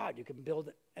my God, you can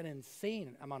build an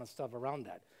insane amount of stuff around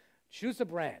that. Choose a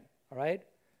brand, all right?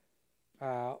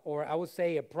 Or I would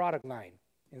say a product line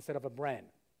instead of a brand.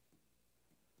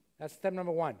 That's step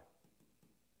number one.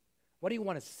 What do you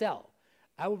want to sell?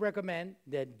 I would recommend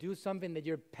that do something that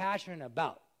you're passionate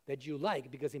about, that you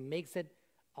like, because it makes it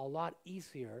a lot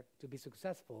easier to be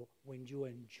successful when you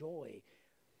enjoy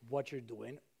what you're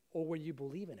doing or when you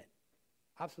believe in it.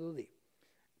 Absolutely.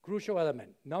 Crucial element.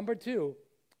 Number two,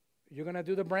 you're going to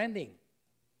do the branding.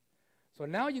 So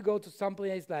now you go to some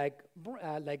place like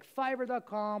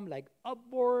Fiverr.com, like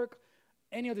Upwork,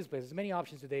 any of these places, many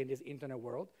options today in this internet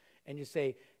world, and you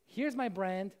say, here's my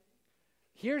brand,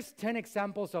 here's 10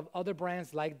 examples of other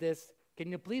brands like this, can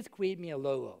you please create me a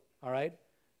logo, all right?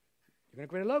 You're going to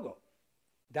create a logo.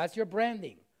 That's your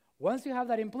branding. Once you have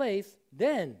that in place,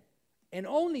 then, and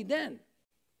only then,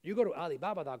 you go to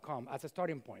Alibaba.com as a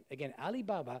starting point. Again,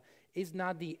 Alibaba is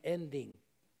not the ending.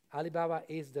 Alibaba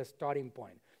is the starting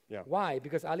point. Yeah. Why?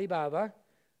 Because Alibaba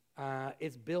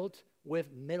is built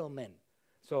with middlemen.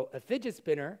 So a fidget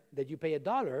spinner that you pay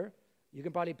 $1, you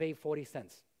can probably pay 40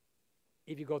 cents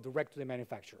if you go direct to the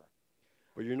manufacturer.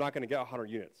 But you're not going to get 100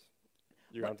 units.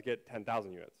 You're going to have to get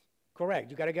 10,000 units.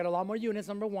 Correct. You got to get a lot more units,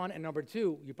 number one. And number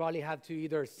two, you probably have to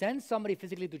either send somebody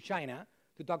physically to China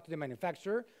to talk to the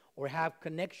manufacturer or have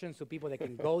connections to people that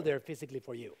can go there physically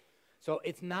for you. So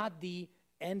it's not the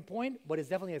end point, but it's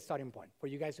definitely a starting point for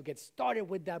you guys to get started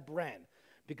with that brand.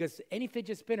 Because any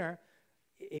fidget spinner,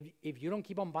 if you don't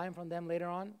keep on buying from them later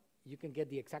on, you can get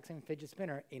the exact same fidget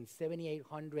spinner in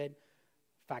 7,800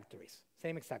 factories.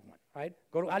 Same exact one, right?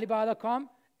 Go to Alibaba.com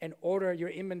and order your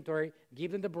inventory,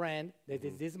 give them the brand, that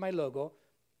this is my logo,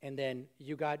 and then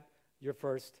you got your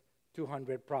first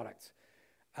 200 products.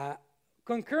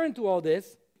 Concurrent to all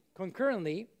this,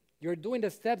 concurrently, you're doing the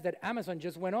steps that Amazon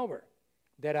just went over,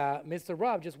 that Mr.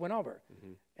 Rob just went over.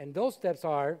 Mm-hmm. And those steps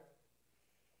are,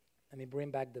 let me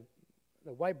bring back the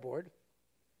whiteboard.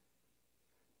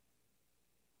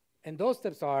 And those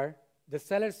steps are the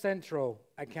Seller Central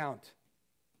account.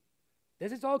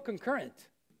 This is all concurrent.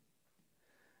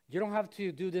 You don't have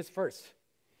to do this first.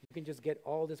 You can just get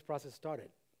all this process started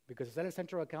because the Seller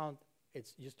Central account,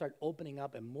 you start opening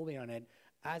up and moving on it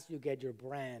as you get your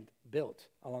brand built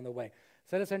along the way.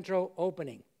 Seller Central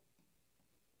opening.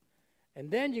 And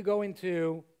then you go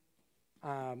into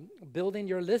building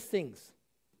your listings.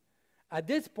 At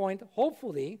this point,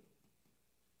 hopefully,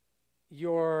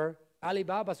 your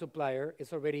Alibaba supplier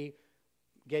is already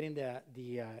getting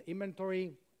the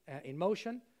inventory in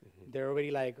motion. They're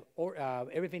already like,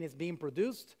 everything is being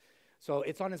produced, so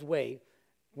it's on its way.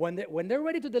 When they're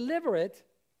ready to deliver it,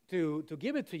 to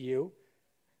give it to you,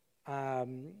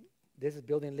 this is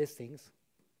building listings.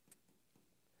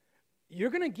 You're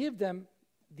going to give them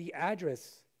the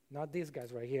address, not these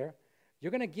guys right here.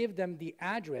 You're going to give them the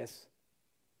address.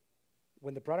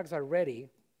 When the products are ready,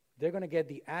 they're going to get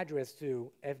the address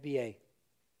to FBA.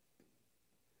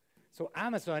 So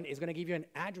Amazon is going to give you an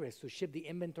address to ship the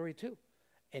inventory to.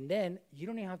 And then you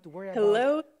don't even have to worry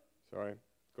about... Sorry,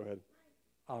 go ahead.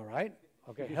 All right.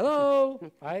 Okay. Hello.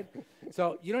 All right.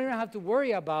 So you don't even have to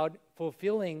worry about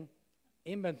fulfilling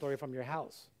inventory from your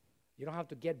house. You don't have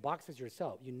to get boxes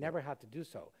yourself. You never have to do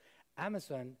so.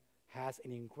 Amazon has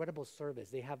an incredible service.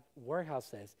 They have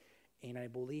warehouses in, I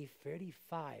believe,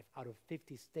 35 out of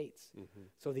 50 states.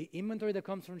 So the inventory that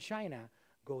comes from China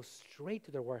goes straight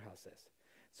to their warehouses.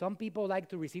 Some people like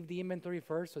to receive the inventory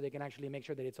first so they can actually make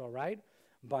sure that it's all right,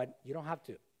 but you don't have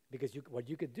to, because what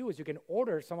you could do is you can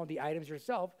order some of the items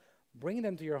yourself, bring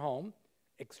them to your home,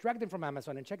 extract them from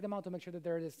Amazon, and check them out to make sure that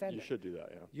they're the standard. You should do that,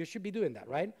 yeah. You should be doing that,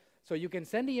 right? So you can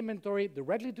send the inventory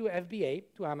directly to FBA,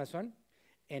 to Amazon,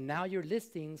 and now your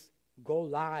listings go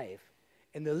live.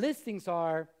 And the listings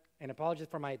are, and apologies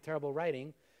for my terrible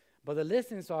writing, but the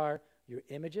listings are your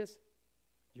images,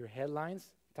 your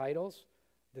headlines, titles,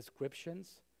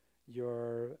 descriptions,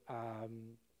 your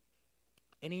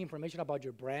any information about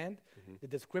your brand, the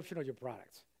description of your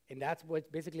products. And that's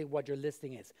basically what your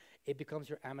listing is. It becomes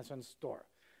your Amazon store.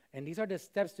 And these are the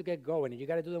steps to get going. And you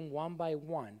got to do them one by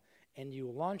one. And you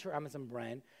launch your Amazon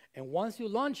brand. And once you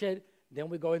launch it, then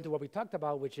we go into what we talked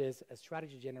about, which is a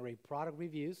strategy to generate product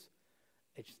reviews,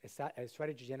 a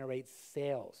strategy to generate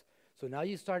sales. So now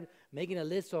you start making a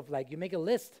list of, like, you make a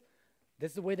list.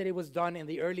 This is the way that it was done in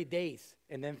the early days.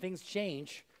 And then things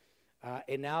change.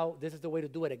 And now this is the way to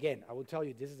do it again. I will tell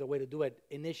you, this is the way to do it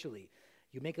initially.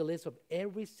 You make a list of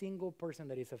every single person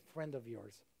that is a friend of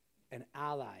yours, an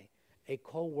ally, a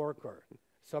co-worker,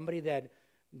 somebody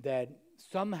that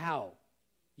somehow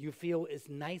you feel is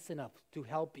nice enough to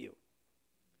help you.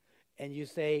 And you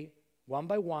say, one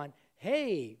by one,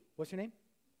 hey, what's your name?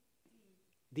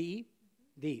 Dee?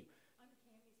 Dee. I'm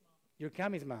Cammie's mom. You're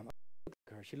Cammie's mom.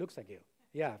 She looks like you.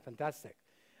 Yeah, fantastic.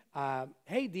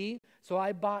 Hey, Dee, so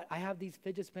I have these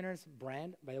fidget spinners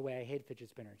brand. By the way, I hate fidget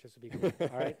spinners, just to be clear,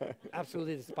 all right?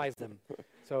 Absolutely despise them.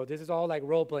 So this is all like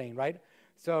role-playing, right?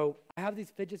 So I have these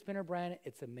fidget spinner brand.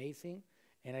 It's amazing,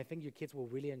 and I think your kids will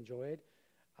really enjoy it.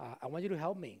 I want you to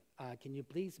help me. Can you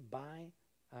please buy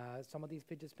some of these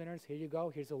fidget spinners? Here you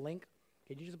go. Here's a link.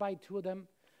 Can you just buy 2 of them?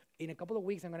 In a couple of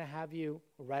weeks, I'm going to have you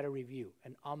write a review,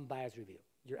 an unbiased review,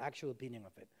 your actual opinion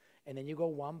of it. And then you go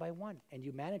one by one, and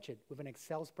you manage it with an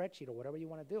Excel spreadsheet or whatever you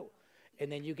want to do.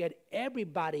 And then you get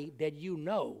everybody that you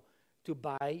know to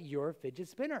buy your fidget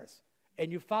spinners.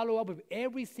 And you follow up with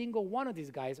every single one of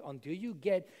these guys until you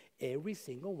get every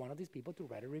single one of these people to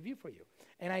write a review for you.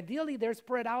 And ideally, they're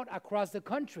spread out across the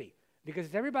country, because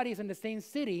if everybody is in the same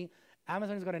city,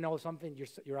 Amazon is going to know something,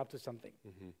 you're up to something.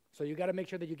 So you got to make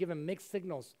sure that you give them mixed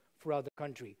signals throughout the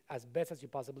country as best as you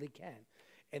possibly can.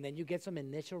 And then you get some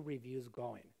initial reviews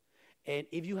going. And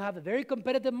if you have a very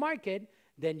competitive market,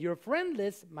 then your friend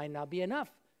list might not be enough.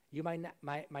 You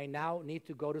might now need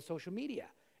to go to social media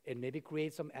and maybe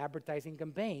create some advertising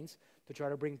campaigns to try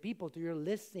to bring people to your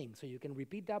listing so you can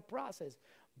repeat that process,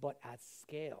 but at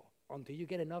scale, until you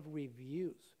get enough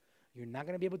reviews. You're not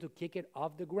going to be able to kick it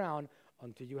off the ground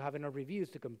until you have enough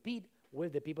reviews to compete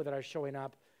with the people that are showing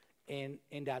up in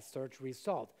that search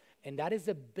result. And that is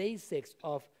the basics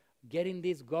of getting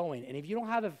this going. And if you don't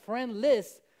have a friend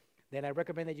list, then I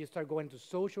recommend that you start going to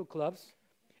social clubs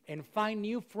and find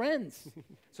new friends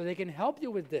so they can help you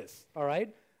with this, all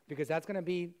right? Because that's going to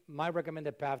be my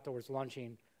recommended path towards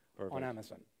launching on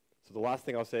Amazon. So the last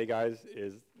thing I'll say, guys,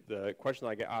 is the question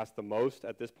I get asked the most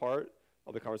at this part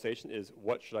of the conversation is,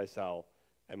 what should I sell?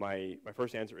 And my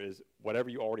first answer is, whatever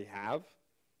you already have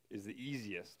is the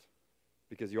easiest,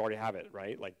 because you already have it,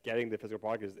 right? Like, getting the physical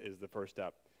product is the first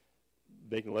step.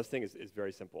 Making a listing is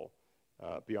very simple.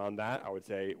 Beyond that, I would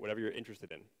say whatever you're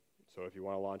interested in. So if you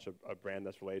want to launch a brand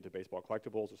that's related to baseball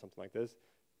collectibles or something like this,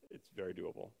 it's very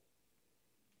doable.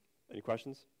 Any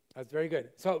questions? That's very good.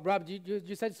 So, Rob,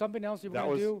 you said something else you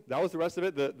want to do? That was the rest of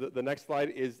it. The next slide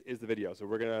is the video. So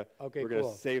we're gonna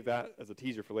save that as a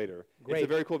teaser for later. Great. It's a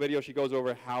very cool video. She goes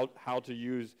over how to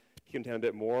use Content a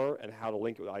bit more, and how to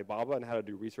link it with Alibaba, and how to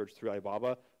do research through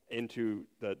Alibaba into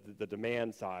the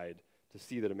demand side to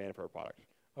see the demand for our product.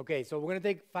 Okay, so we're going to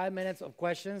take 5 minutes of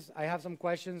questions. I have some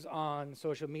questions on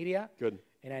social media. Good.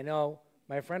 And I know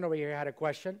my friend over here had a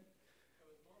question.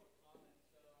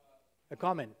 A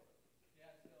comment.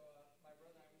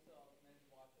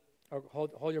 Oh,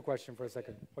 hold your question for a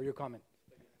second, or your comment.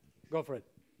 Go for it.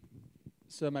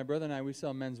 So my brother and I, we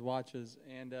sell men's watches,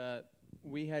 and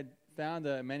we had found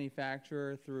a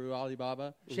manufacturer through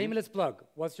Alibaba. Shameless plug.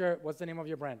 What's the name of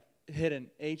your brand? Hidden,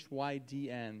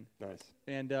 Hydn. Nice.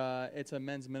 And it's a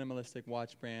men's minimalistic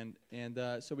watch brand. And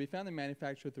so we found the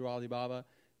manufacturer through Alibaba.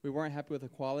 We weren't happy with the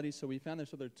quality, so we found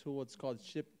this other tool. It's called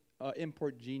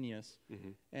Import Genius.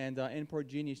 And Import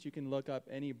Genius, you can look up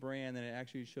any brand, and it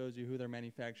actually shows you who their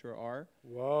manufacturer are.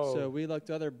 Whoa. So we looked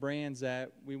at other brands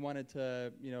that we wanted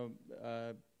to,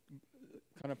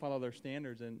 kind of follow their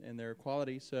standards and their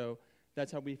quality. So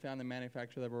that's how we found the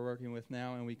manufacturer that we're working with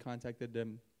now, and we contacted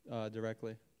them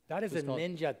directly. That is a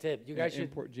ninja tip. You guys should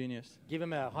Import Genius. give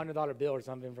him a $100 bill or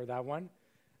something for that one.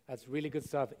 That's really good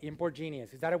stuff. Import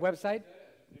Genius. Is that a website?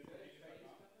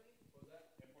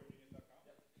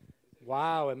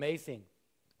 Wow, amazing.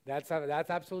 That's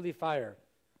absolutely fire.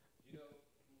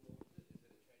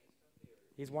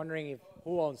 He's wondering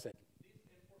who owns it.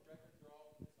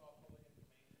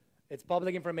 It's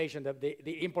public information,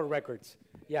 the import records.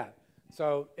 Yeah.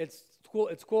 So it's cool.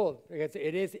 It's cool.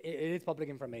 It is public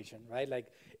information, right? Like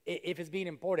if it's being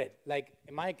imported, like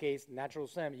in my case, Natural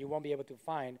Slim, you won't be able to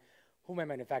find who my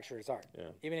manufacturers are,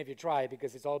 even if you try,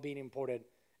 because it's all being imported.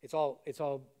 It's all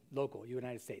local,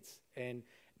 United States, and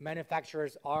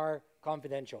manufacturers are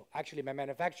confidential. Actually, my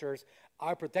manufacturers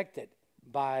are protected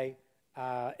by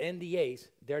NDAs.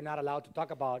 They're not allowed to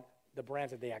talk about the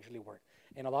brands that they actually work,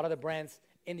 and a lot of the brands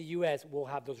in the U.S. will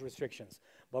have those restrictions.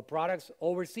 But products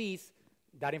overseas,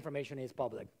 that information is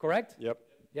public. Correct? Yep.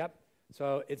 Yep.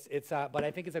 So but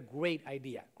I think it's a great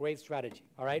idea, great strategy.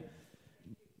 All right.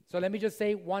 So let me just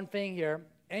say one thing here.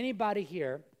 Anybody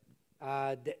here,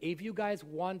 if you guys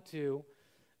want to,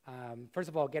 first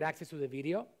of all, get access to the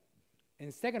video,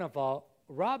 and second of all,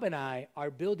 Rob and I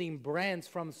are building brands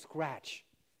from scratch.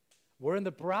 We're in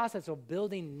the process of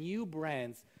building new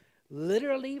brands,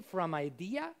 literally from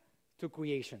idea to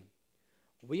creation.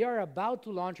 We are about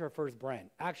to launch our first brand.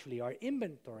 Actually, our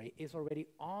inventory is already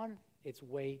on its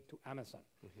way to Amazon.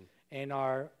 And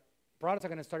our products are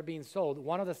going to start being sold,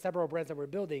 one of the several brands that we're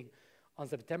building, on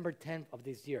September 10th of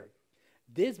this year.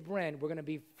 This brand, we're going to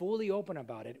be fully open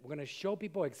about it. We're going to show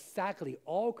people exactly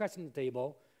all cards on the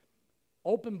table,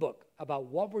 open book about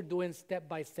what we're doing step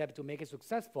by step to make it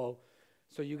successful,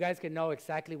 so you guys can know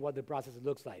exactly what the process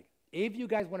looks like. If you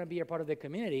guys want to be a part of the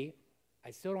community,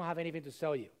 I still don't have anything to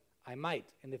sell you. I might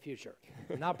in the future.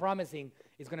 I'm not promising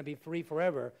it's going to be free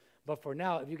forever, but for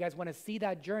now, if you guys want to see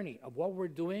that journey of what we're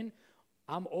doing,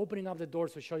 I'm opening up the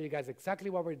doors to show you guys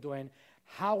exactly what we're doing,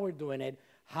 how we're doing it,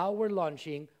 how we're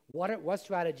launching, what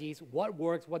strategies, what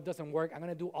works, what doesn't work. I'm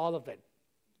going to do all of it.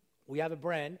 We have a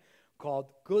brand called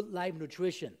Good Life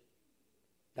Nutrition.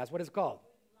 That's what it's called.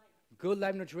 Good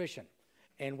Life Nutrition.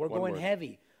 And we're going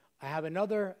heavy. I have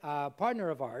another partner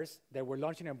of ours that we're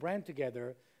launching a brand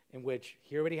together, in which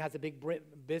he already has a big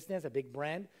business, a big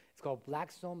brand. It's called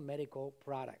Blackstone Medical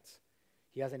Products.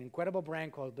 He has an incredible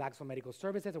brand called Blackstone Medical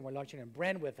Services, and we're launching a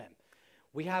brand with him.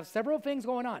 We have several things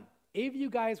going on. If you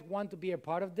guys want to be a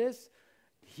part of this,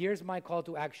 here's my call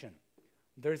to action.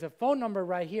 There's a phone number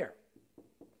right here.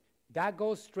 That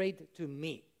goes straight to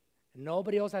me.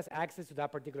 Nobody else has access to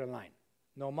that particular line.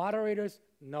 No moderators,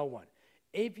 no one.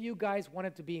 If you guys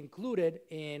wanted to be included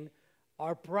in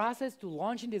our process to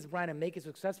launching this brand and make it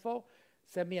successful,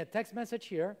 send me a text message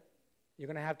here. You're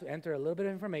going to have to enter a little bit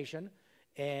of information,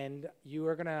 and you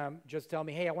are going to just tell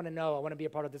me, hey, I want to be a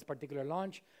part of this particular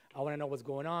launch. I want to know what's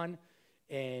going on,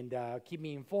 and keep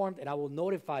me informed, and I will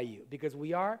notify you, because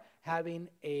we are having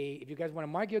if you guys want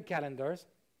to mark your calendars,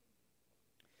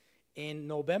 in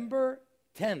November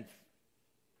 10th,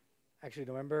 actually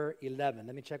November 11th,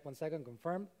 let me check 1 second,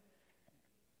 confirm.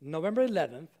 November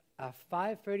 11th, at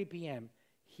 5:30 p.m.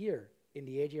 here in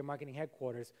the AGM Marketing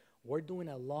Headquarters, we're doing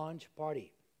a launch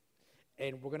party.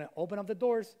 And we're going to open up the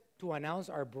doors to announce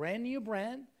our brand new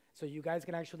brand, so you guys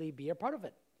can actually be a part of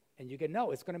it. And you can know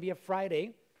it's going to be a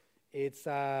Friday. It's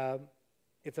a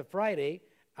Friday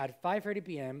at 5:30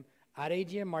 p.m. at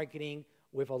AGM Marketing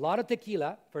with a lot of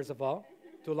tequila, first of all,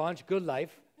 to launch Good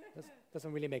Life. That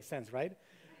doesn't really make sense, right?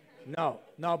 No,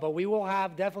 but we will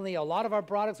have definitely a lot of our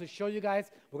products to show you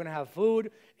guys. We're going to have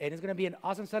food, and it's going to be an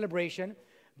awesome celebration,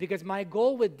 because my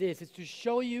goal with this is to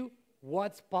show you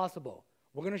what's possible.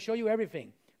 We're going to show you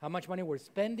everything, how much money we're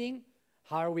spending,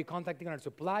 how are we contacting our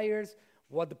suppliers,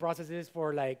 what the process is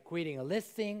for like creating a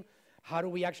listing, how do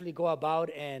we actually go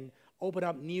about and open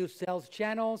up new sales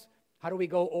channels? How do we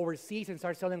go overseas and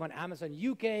start selling on Amazon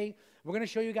UK? We're going to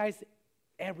show you guys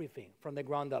everything from the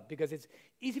ground up, because it's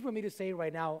easy for me to say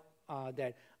right now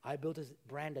that I built this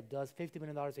brand that does $50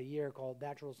 million a year called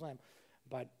Natural Slim.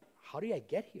 But how did I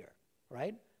get here,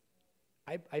 right?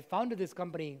 I founded this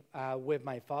company with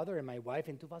my father and my wife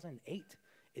in 2008.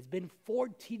 It's been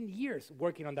 14 years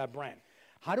working on that brand.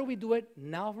 How do we do it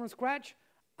now from scratch?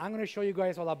 I'm going to show you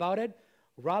guys all about it.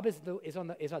 Rob is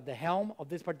at the helm of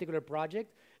this particular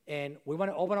project, and we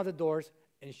want to open up the doors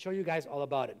and show you guys all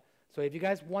about it. So if you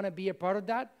guys want to be a part of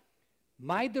that,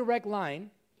 my direct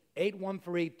line,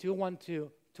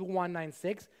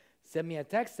 813-212-2196, send me a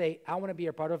text, say, I want to be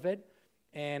a part of it,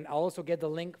 and I'll also get the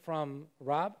link from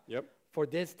Rob for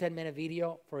this 10-minute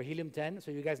video for Helium 10,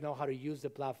 so you guys know how to use the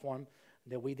platform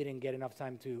that we didn't get enough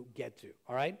time to get to,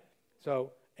 all right?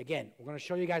 So again, we're going to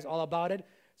show you guys all about it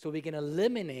so we can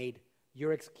eliminate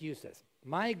your excuses.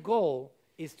 My goal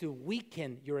is to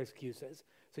weaken your excuses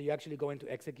so you actually go into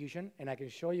execution, and I can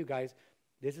show you guys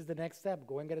this is the next step.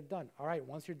 Go and get it done. All right,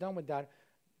 once you're done with that,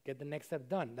 get the next step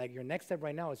done. Like your next step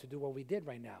right now is to do what we did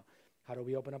right now. How do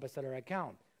we open up a seller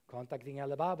account? Contacting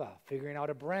Alibaba, figuring out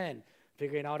a brand,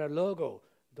 figuring out a logo.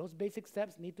 Those basic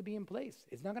steps need to be in place.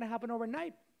 It's not going to happen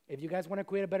overnight. If you guys want to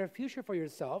create a better future for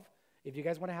yourself, if you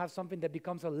guys want to have something that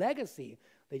becomes a legacy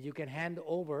that you can hand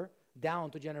over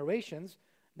down to generations,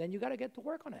 then you got to get to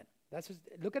work on it. That's just,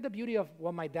 look at the beauty of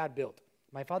what my dad built.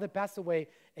 My father passed away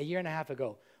a year and a half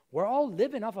ago. We're all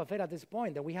living off of it at this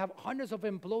point, that we have hundreds of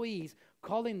employees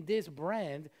calling this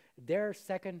brand their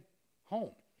second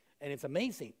home. And it's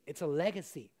amazing. It's a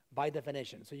legacy by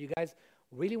definition. So you guys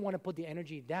really want to put the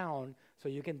energy down so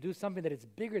you can do something that is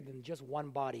bigger than just one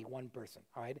body, one person,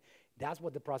 all right? That's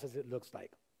what the process it looks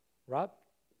like. Rob?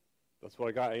 That's what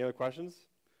I got. Any other questions?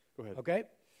 Go ahead. Okay. I just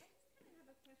kind of have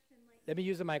a question, like, Let me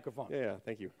use the microphone. Yeah,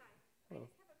 thank you. hi. I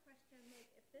just have a question, like,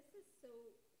 if this is so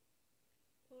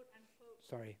quote unquote,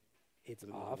 Sorry, it's Is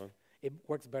it off. on? It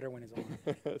works better when it's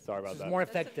on. Sorry about It's that. more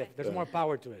effective. okay. There's more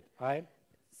power to it, all right?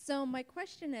 so my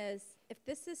question is, if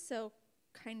this is so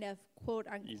kind of quote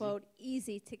unquote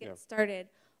easy to get Yeah. started,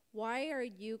 why are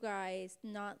you guys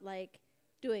not like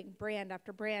doing brand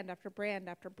after brand after brand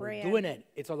after brand? We're doing it.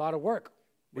 It's a lot of work.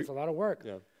 It's a lot of work.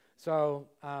 Yeah. So,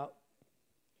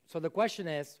 so the question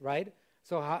is, right?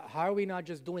 So how are we not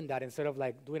just doing that instead of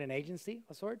like doing an agency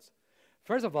of sorts?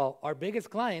 First of all, our biggest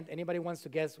client, anybody wants to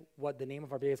guess what the name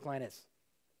of our biggest client is?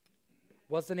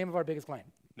 What's the name of our biggest client?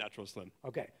 Natural Slim.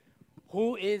 Okay.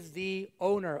 Who is the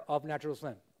owner of Natural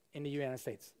Slim in the United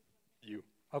States? You.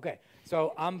 Okay.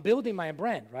 So I'm building my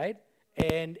brand, right?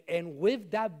 And with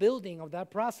that building of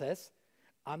that process,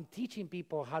 I'm teaching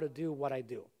people how to do what I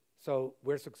do. So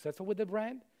we're successful with the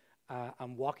brand.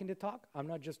 I'm walking the talk. I'm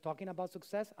not just talking about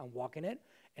success. I'm walking it.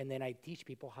 And then I teach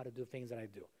people how to do things that I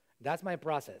do. That's my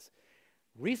process.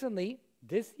 Recently,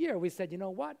 this year, we said, you know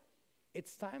what?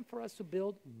 It's time for us to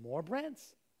build more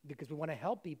brands because we want to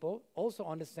help people also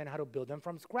understand how to build them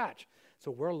from scratch. So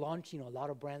we're launching a lot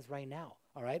of brands right now,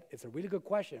 all right? It's a really good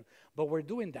question, but we're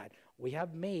doing that. We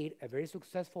have made a very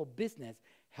successful business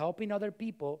helping other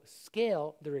people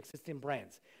scale their existing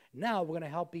brands. Now we're going to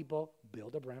help people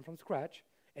build a brand from scratch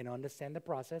and understand the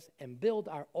process and build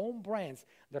our own brands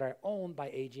that are owned by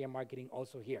AGM Marketing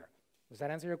also here. Does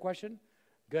that answer your question?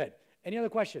 Good. Any other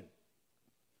question?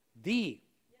 D.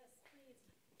 Yes,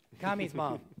 please. Kami's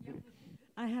mom.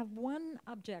 I have one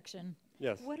objection.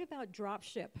 Yes. What about drop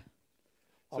ship?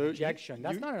 So Objection.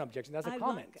 That's not an objection. That's a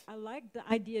comment. I like the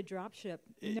idea drop ship.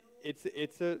 It's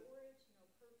a.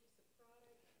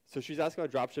 So she's asking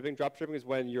about drop shipping. Drop shipping is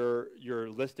when you're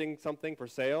listing something for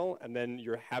sale and then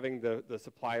you're having the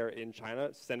supplier in China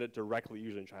send it directly,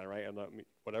 usually in China, right? And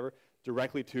whatever,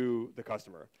 directly to the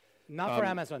customer. Not for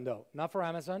Amazon though. Not for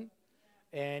Amazon.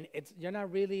 And you're not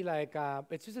really like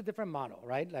it's just a different model,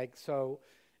 right? Like so.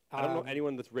 I don't know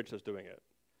anyone that's rich that's doing it.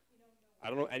 I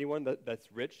don't know anyone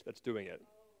that's rich that's doing it.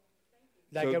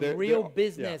 Like So a real yeah.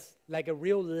 business, like a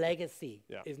real legacy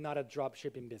Yeah. is not a drop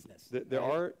shipping business. There right?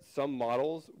 are some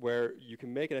models where you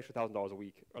can make an extra $1,000 a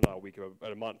week, or not a week,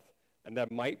 but a month, and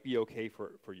that might be okay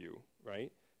for you,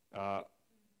 right?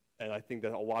 And I think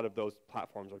that a lot of those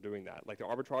platforms are doing that. Like the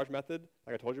arbitrage method,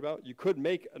 like I told you about, you could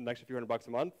make an extra few $100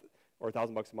 a month or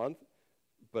 $1,000 a month,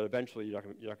 but eventually you're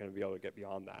not going to be able to get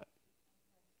beyond that.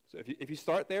 So if you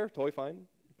start there, totally fine,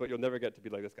 but you'll never get to be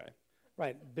like this guy.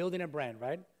 Right, building a brand,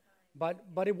 right?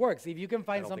 But it works. If you can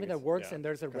find don't something think that works yeah, and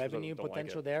there's a customers revenue don't like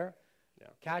potential it. there, Yeah.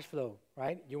 cash flow,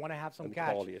 right? You want to have some And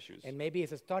cash. quality issues. And maybe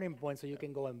it's a starting point so you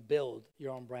can go and build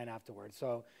your own brand afterwards.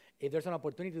 So if there's an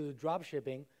opportunity to do drop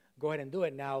shipping, go ahead and do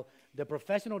it. Now, the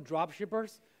professional drop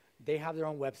shippers, they have their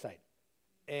own website.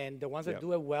 And the ones that Yeah.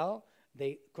 do it well,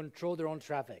 they control their own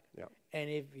traffic. Yeah. And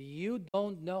if you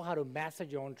don't know how to master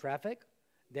your own traffic,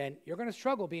 then you're going to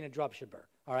struggle being a drop shipper.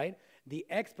 All right. The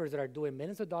experts that are doing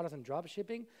millions of dollars in drop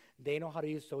shipping, they know how to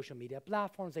use social media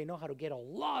platforms. They know how to get a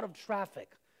lot of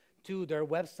traffic to their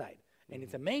website. And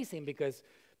it's amazing because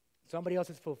somebody else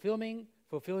is fulfilling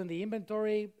the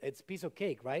inventory. It's a piece of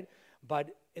cake, right?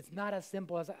 But it's not as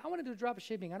simple as, I want to do drop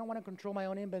shipping. I don't want to control my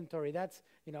own inventory. That's,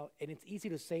 and it's easy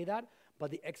to say that, but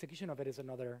the execution of it is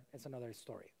another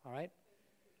story, all right?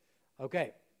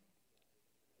 Okay.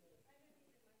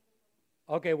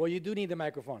 Okay, well, you do need the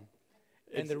microphone.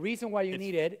 And the reason why you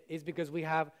need it is because we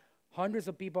have hundreds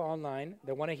of people online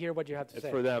that want to hear what you have to It's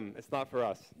say. for them. It's not for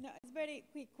us. No, it's very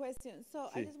quick question. So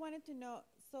I just wanted to know,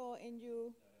 so in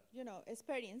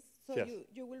experience, so Yes.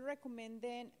 you will recommend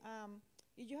then,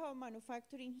 if you have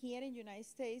manufacturing here in United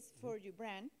States for your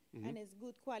brand, and it's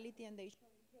good quality and they show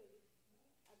produce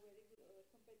at very good other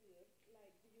competitors,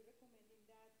 like, do you recommend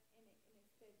that and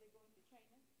instead they're going to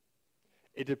China?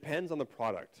 It depends on the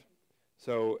product.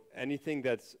 So anything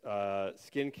that's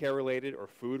skincare related or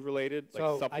food related, like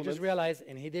So supplements. I just realized,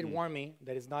 and he did warn me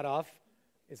that it's not off.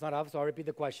 It's not off, so I'll repeat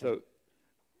the question. So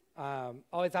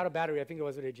It's out of battery. I think it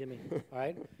was with Jimmy. All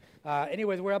right.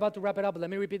 Anyways, we're about to wrap it up, but let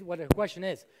me repeat what the question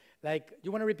is. Like,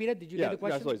 you want to repeat it? Did you get the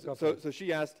question? Absolutely. Go for it. So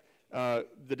she asked the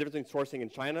difference between sourcing in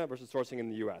China versus sourcing in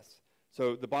the U.S.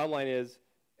 So the bottom line is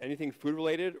anything food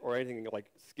related or anything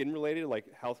like skin related, like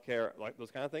healthcare, like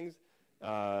those kind of things,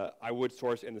 I would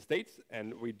source in the States.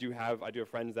 And I do have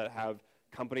friends that have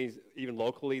companies even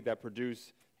locally that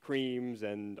produce creams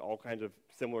and all kinds of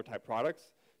similar type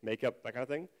products, makeup, that kind of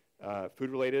thing. Food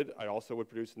related, I also would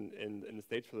produce in the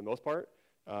States for the most part.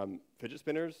 Fidget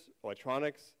spinners,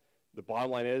 electronics. The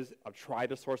bottom line is I've tried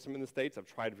to source them in the States. I've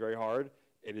tried very hard.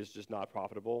 It is just not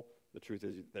profitable. The truth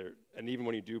is, and even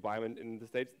when you do buy them in the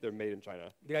States, they're made in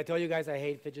China. Did I tell you guys I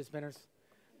hate fidget spinners?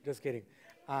 Just kidding.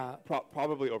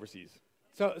 Probably overseas.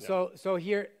 So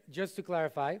here, just to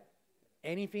clarify,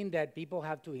 anything that people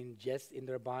have to ingest in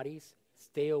their bodies,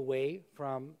 stay away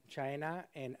from China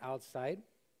and outside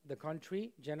the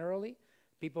country generally.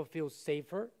 People feel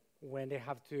safer when they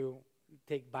have to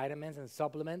take vitamins and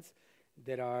supplements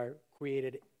that are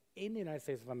created in the United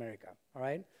States of America, all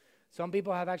right? Some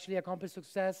people have actually accomplished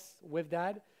success with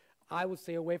that. I would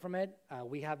stay away from it.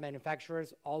 We have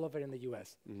manufacturers, all of it in the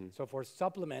U.S. So for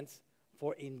supplements,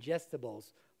 for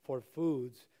ingestibles, for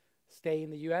foods, stay in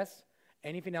the U.S.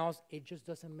 Anything else, it just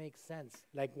doesn't make sense.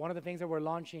 Like one of the things that we're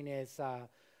launching is a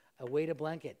weighted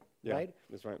blanket, right?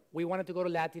 That's right. We wanted to go to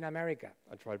Latin America.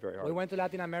 I tried very hard. We went to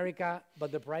Latin America,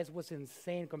 but the price was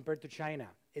insane compared to China.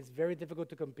 It's very difficult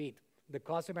to compete. The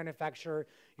cost of manufacture,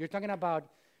 you're talking about,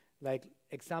 like,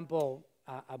 example,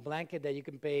 a blanket that you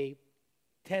can pay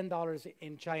 $10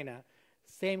 in China,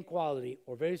 same quality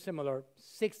or very similar,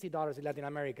 $60 in Latin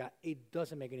America. It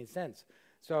doesn't make any sense.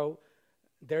 So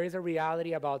there is a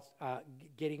reality about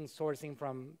getting sourcing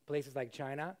from places like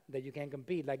China that you can't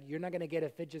compete. Like, you're not going to get a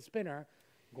fidget spinner,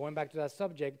 going back to that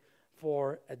subject,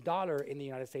 for $1 in the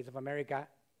United States of America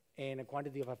in a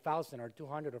quantity of 1,000 or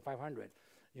 200 or 500.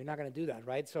 You're not going to do that,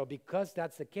 right? So because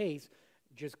that's the case,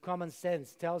 just common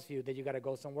sense tells you that you got to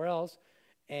go somewhere else,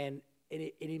 and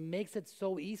it makes it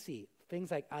so easy.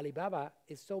 Things like Alibaba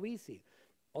is so easy.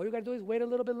 All you got to do is wait a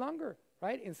little bit longer,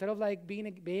 right? Instead of like being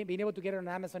able to get it on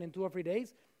Amazon in 2 or 3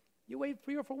 days, you wait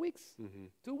 3 or 4 weeks,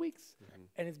 2 weeks,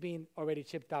 and it's being already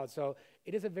shipped out. So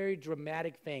it is a very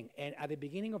dramatic thing. And at the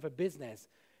beginning of a business,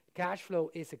 cash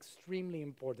flow is extremely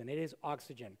important. It is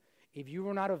oxygen. If you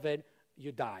run out of it,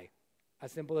 you die.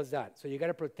 As simple as that. So you got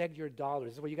to protect your dollars.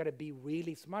 This is where you got to be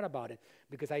really smart about it,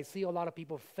 because I see a lot of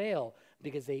people fail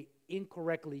because they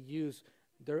incorrectly use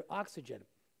their oxygen,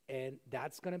 and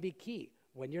that's going to be key.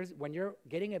 When you're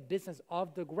getting a business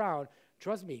off the ground,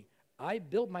 trust me, I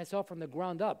built myself from the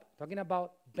ground up, talking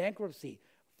about bankruptcy,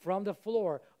 from the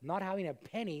floor, not having a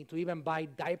penny to even buy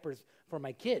diapers for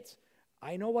my kids.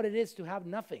 I know what it is to have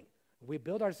nothing. We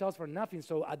build ourselves for nothing.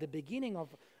 So at the beginning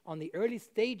on the early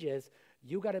stages,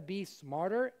 you got to be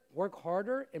smarter, work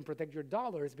harder, and protect your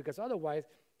dollars, because otherwise,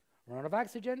 run out of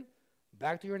oxygen,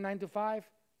 back to your 9 to 5,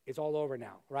 it's all over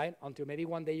now, right? Until maybe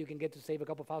one day you can get to save a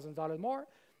couple $1,000s more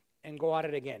and go at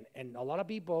it again. And a lot of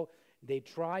people, they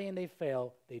try and they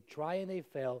fail, they try and they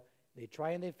fail, they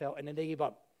try and they fail, and then they give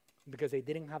up because they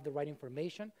didn't have the right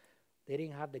information. They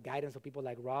didn't have the guidance of people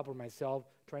like Rob or myself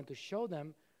trying to show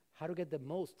them how to get the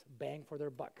most bang for their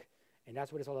buck. And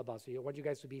that's what it's all about. So I want you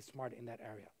guys to be smart in that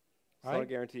area. It's not a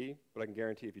guarantee, but I can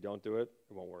guarantee if you don't do it,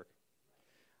 it won't work.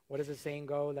 What does the saying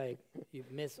go? Like, you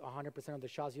miss 100% of the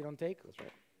shots you don't take? That's right.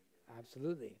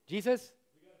 Absolutely. Jesus?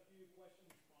 We got a few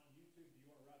questions on YouTube. Do you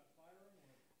want to rapid fire them?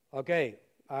 Okay.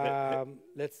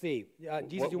 Let's see.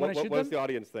 Jesus, you want to shoot what does them? the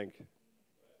audience think?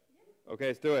 Okay,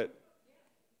 let's do it.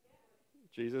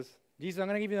 Jesus? Jesus, I'm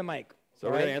going to give you the mic. So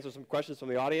all we're going right? to answer some questions from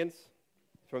the audience,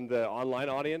 from the online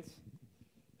audience.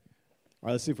 All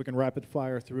right, let's see if we can rapid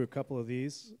fire through a couple of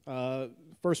these.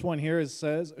 First one here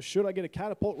says, should I get a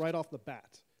catapult right off the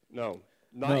bat? No.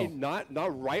 No.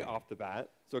 Not right off the bat.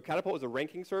 So Catapult is a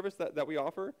ranking service that we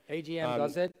offer. AGM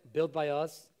does it, built by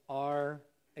us, our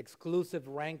exclusive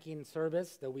ranking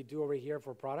service that we do over here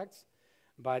for products.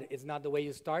 But it's not the way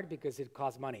you start because it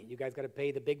costs money. You guys got to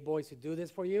pay the big boys who do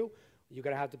this for you. You're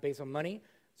going to have to pay some money.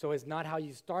 So it's not how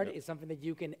you start. It's something that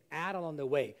you can add along the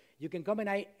way. You can come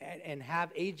and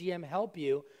have AGM help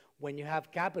you when you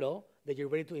have capital that you're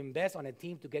ready to invest on a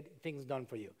team to get things done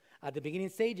for you. At the beginning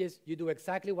stages, you do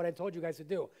exactly what I told you guys to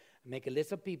do. Make a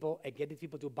list of people and get these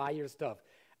people to buy your stuff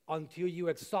until you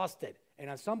exhaust it. And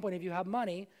at some point, if you have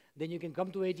money, then you can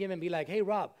come to AGM and be like, hey,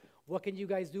 Rob, what can you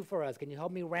guys do for us? Can you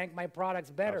help me rank my products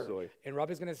better? Absolutely. And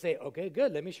Rob is going to say, okay,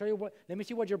 good. Let me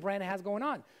see what your brand has going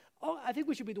on. Oh, I think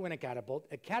we should be doing a catapult.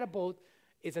 A catapult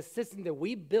is a system that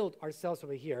we built ourselves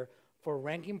over here for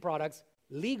ranking products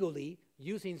legally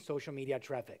using social media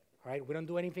traffic. All right, we don't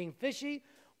do anything fishy.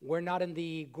 We're not in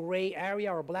the gray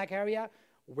area or black area.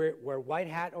 We're white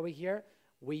hat over here.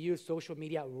 We use social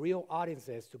media, real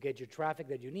audiences, to get you traffic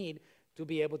that you need to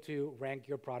be able to rank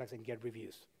your products and get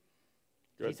reviews.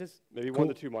 Good. Jesus? Maybe Cool. 1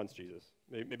 to 2 months, Jesus.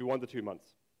 Maybe 1 to 2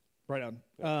 months. Right on.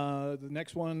 The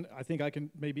next one, I think I can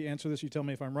maybe answer this. You tell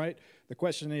me if I'm right. The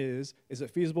question is it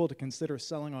feasible to consider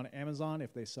selling on Amazon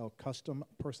if they sell custom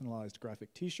personalized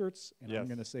graphic T-shirts? And I'm Yes.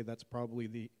 going to say that's probably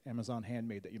the Amazon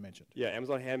Handmade that you mentioned. Yeah,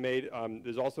 Amazon Handmade.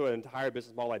 There's also an entire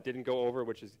business model I didn't go over,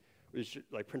 which is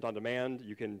like print on demand.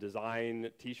 You can design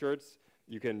T-shirts.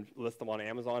 You can list them on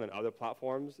Amazon and other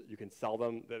platforms. You can sell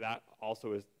them. That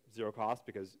also is zero cost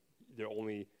because they're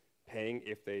only paying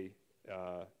if they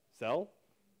sell.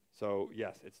 So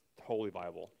yes, it's totally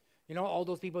viable. You know, all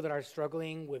those people that are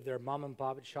struggling with their mom and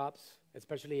pop shops,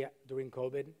 especially during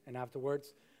COVID and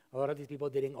afterwards, a lot of these people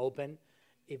didn't open.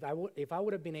 If I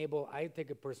would have been able, I take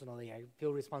it personally, I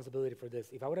feel responsibility for this.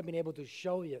 If I would have been able to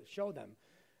show them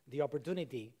the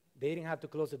opportunity, they didn't have to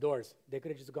close the doors. They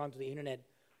could have just gone to the internet,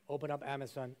 open up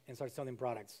Amazon, and start selling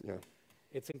products. Yeah.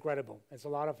 It's incredible. It's a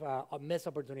lot of a missed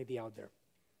opportunity out there.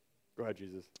 Go ahead,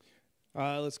 Jesus.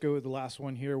 Let's go with the last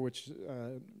one here, which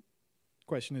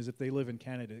question is if they live in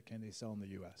Canada, can they sell in the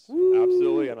U.S.?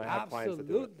 Absolutely, and I have clients that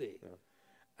do it. Absolutely.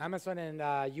 Amazon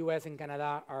and US and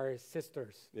Canada are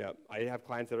sisters. Yeah, I have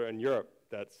clients that are in Europe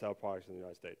that sell products in the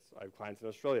United States. I have clients in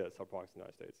Australia that sell products in the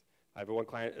United States. I have one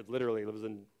client that literally lives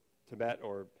in Tibet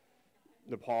or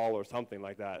Nepal or something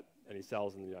like that, and he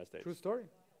sells in the United States. True story.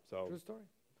 So True story.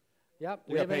 Yep,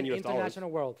 They we got live in paid an US dollars.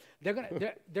 international world.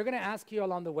 They're gonna ask you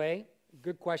along the way.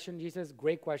 Good question, Jesus.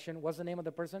 Great question. What's the name of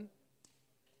the person?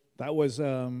 That was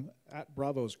at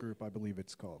Bravo's group, I believe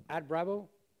it's called. At Bravo?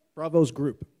 Bravo's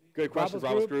group. good question,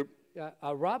 Bravos group.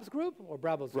 Rob's group or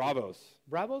Bravo's group? Bravos.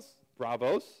 Bravos?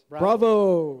 Bravos.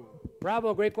 Bravo.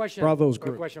 Bravo, great question. Bravo's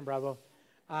Great group. question, Bravo.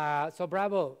 So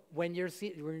Bravo, when you're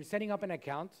setting up an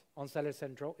account on Seller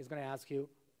Central, it's going to ask you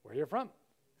where you're from.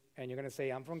 And you're going to say,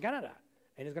 I'm from Canada.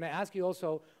 And it's going to ask you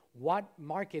also, what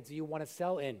markets do you want to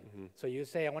sell in? So you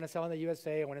say, I want to sell in the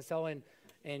USA, I want to sell in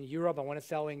Europe, I want to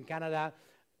sell in Canada.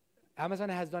 Amazon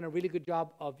has done a really good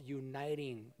job of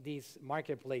uniting these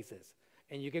marketplaces.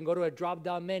 And you can go to a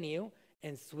drop-down menu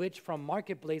and switch from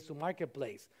marketplace to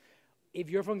marketplace. If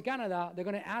you're from Canada, they're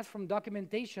going to ask for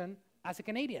documentation as a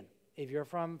Canadian. If you're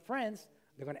from France,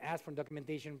 they're going to ask for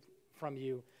documentation from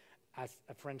you as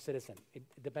a French citizen. It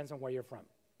depends on where you're from.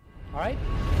 All right?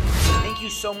 Thank you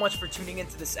so much for tuning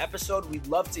into this episode. We'd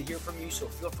love to hear from you, so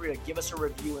feel free to give us a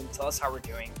review and tell us how we're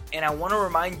doing. And I want to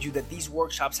remind you that these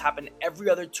workshops happen every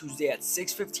other Tuesday at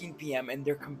 6:15 p.m. and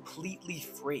they're completely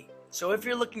free. So if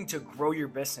you're looking to grow your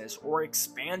business or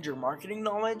expand your marketing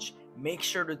knowledge, make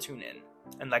sure to tune in.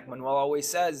 And like Manuel always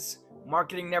says,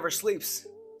 marketing never sleeps.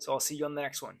 So I'll see you on the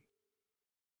next one.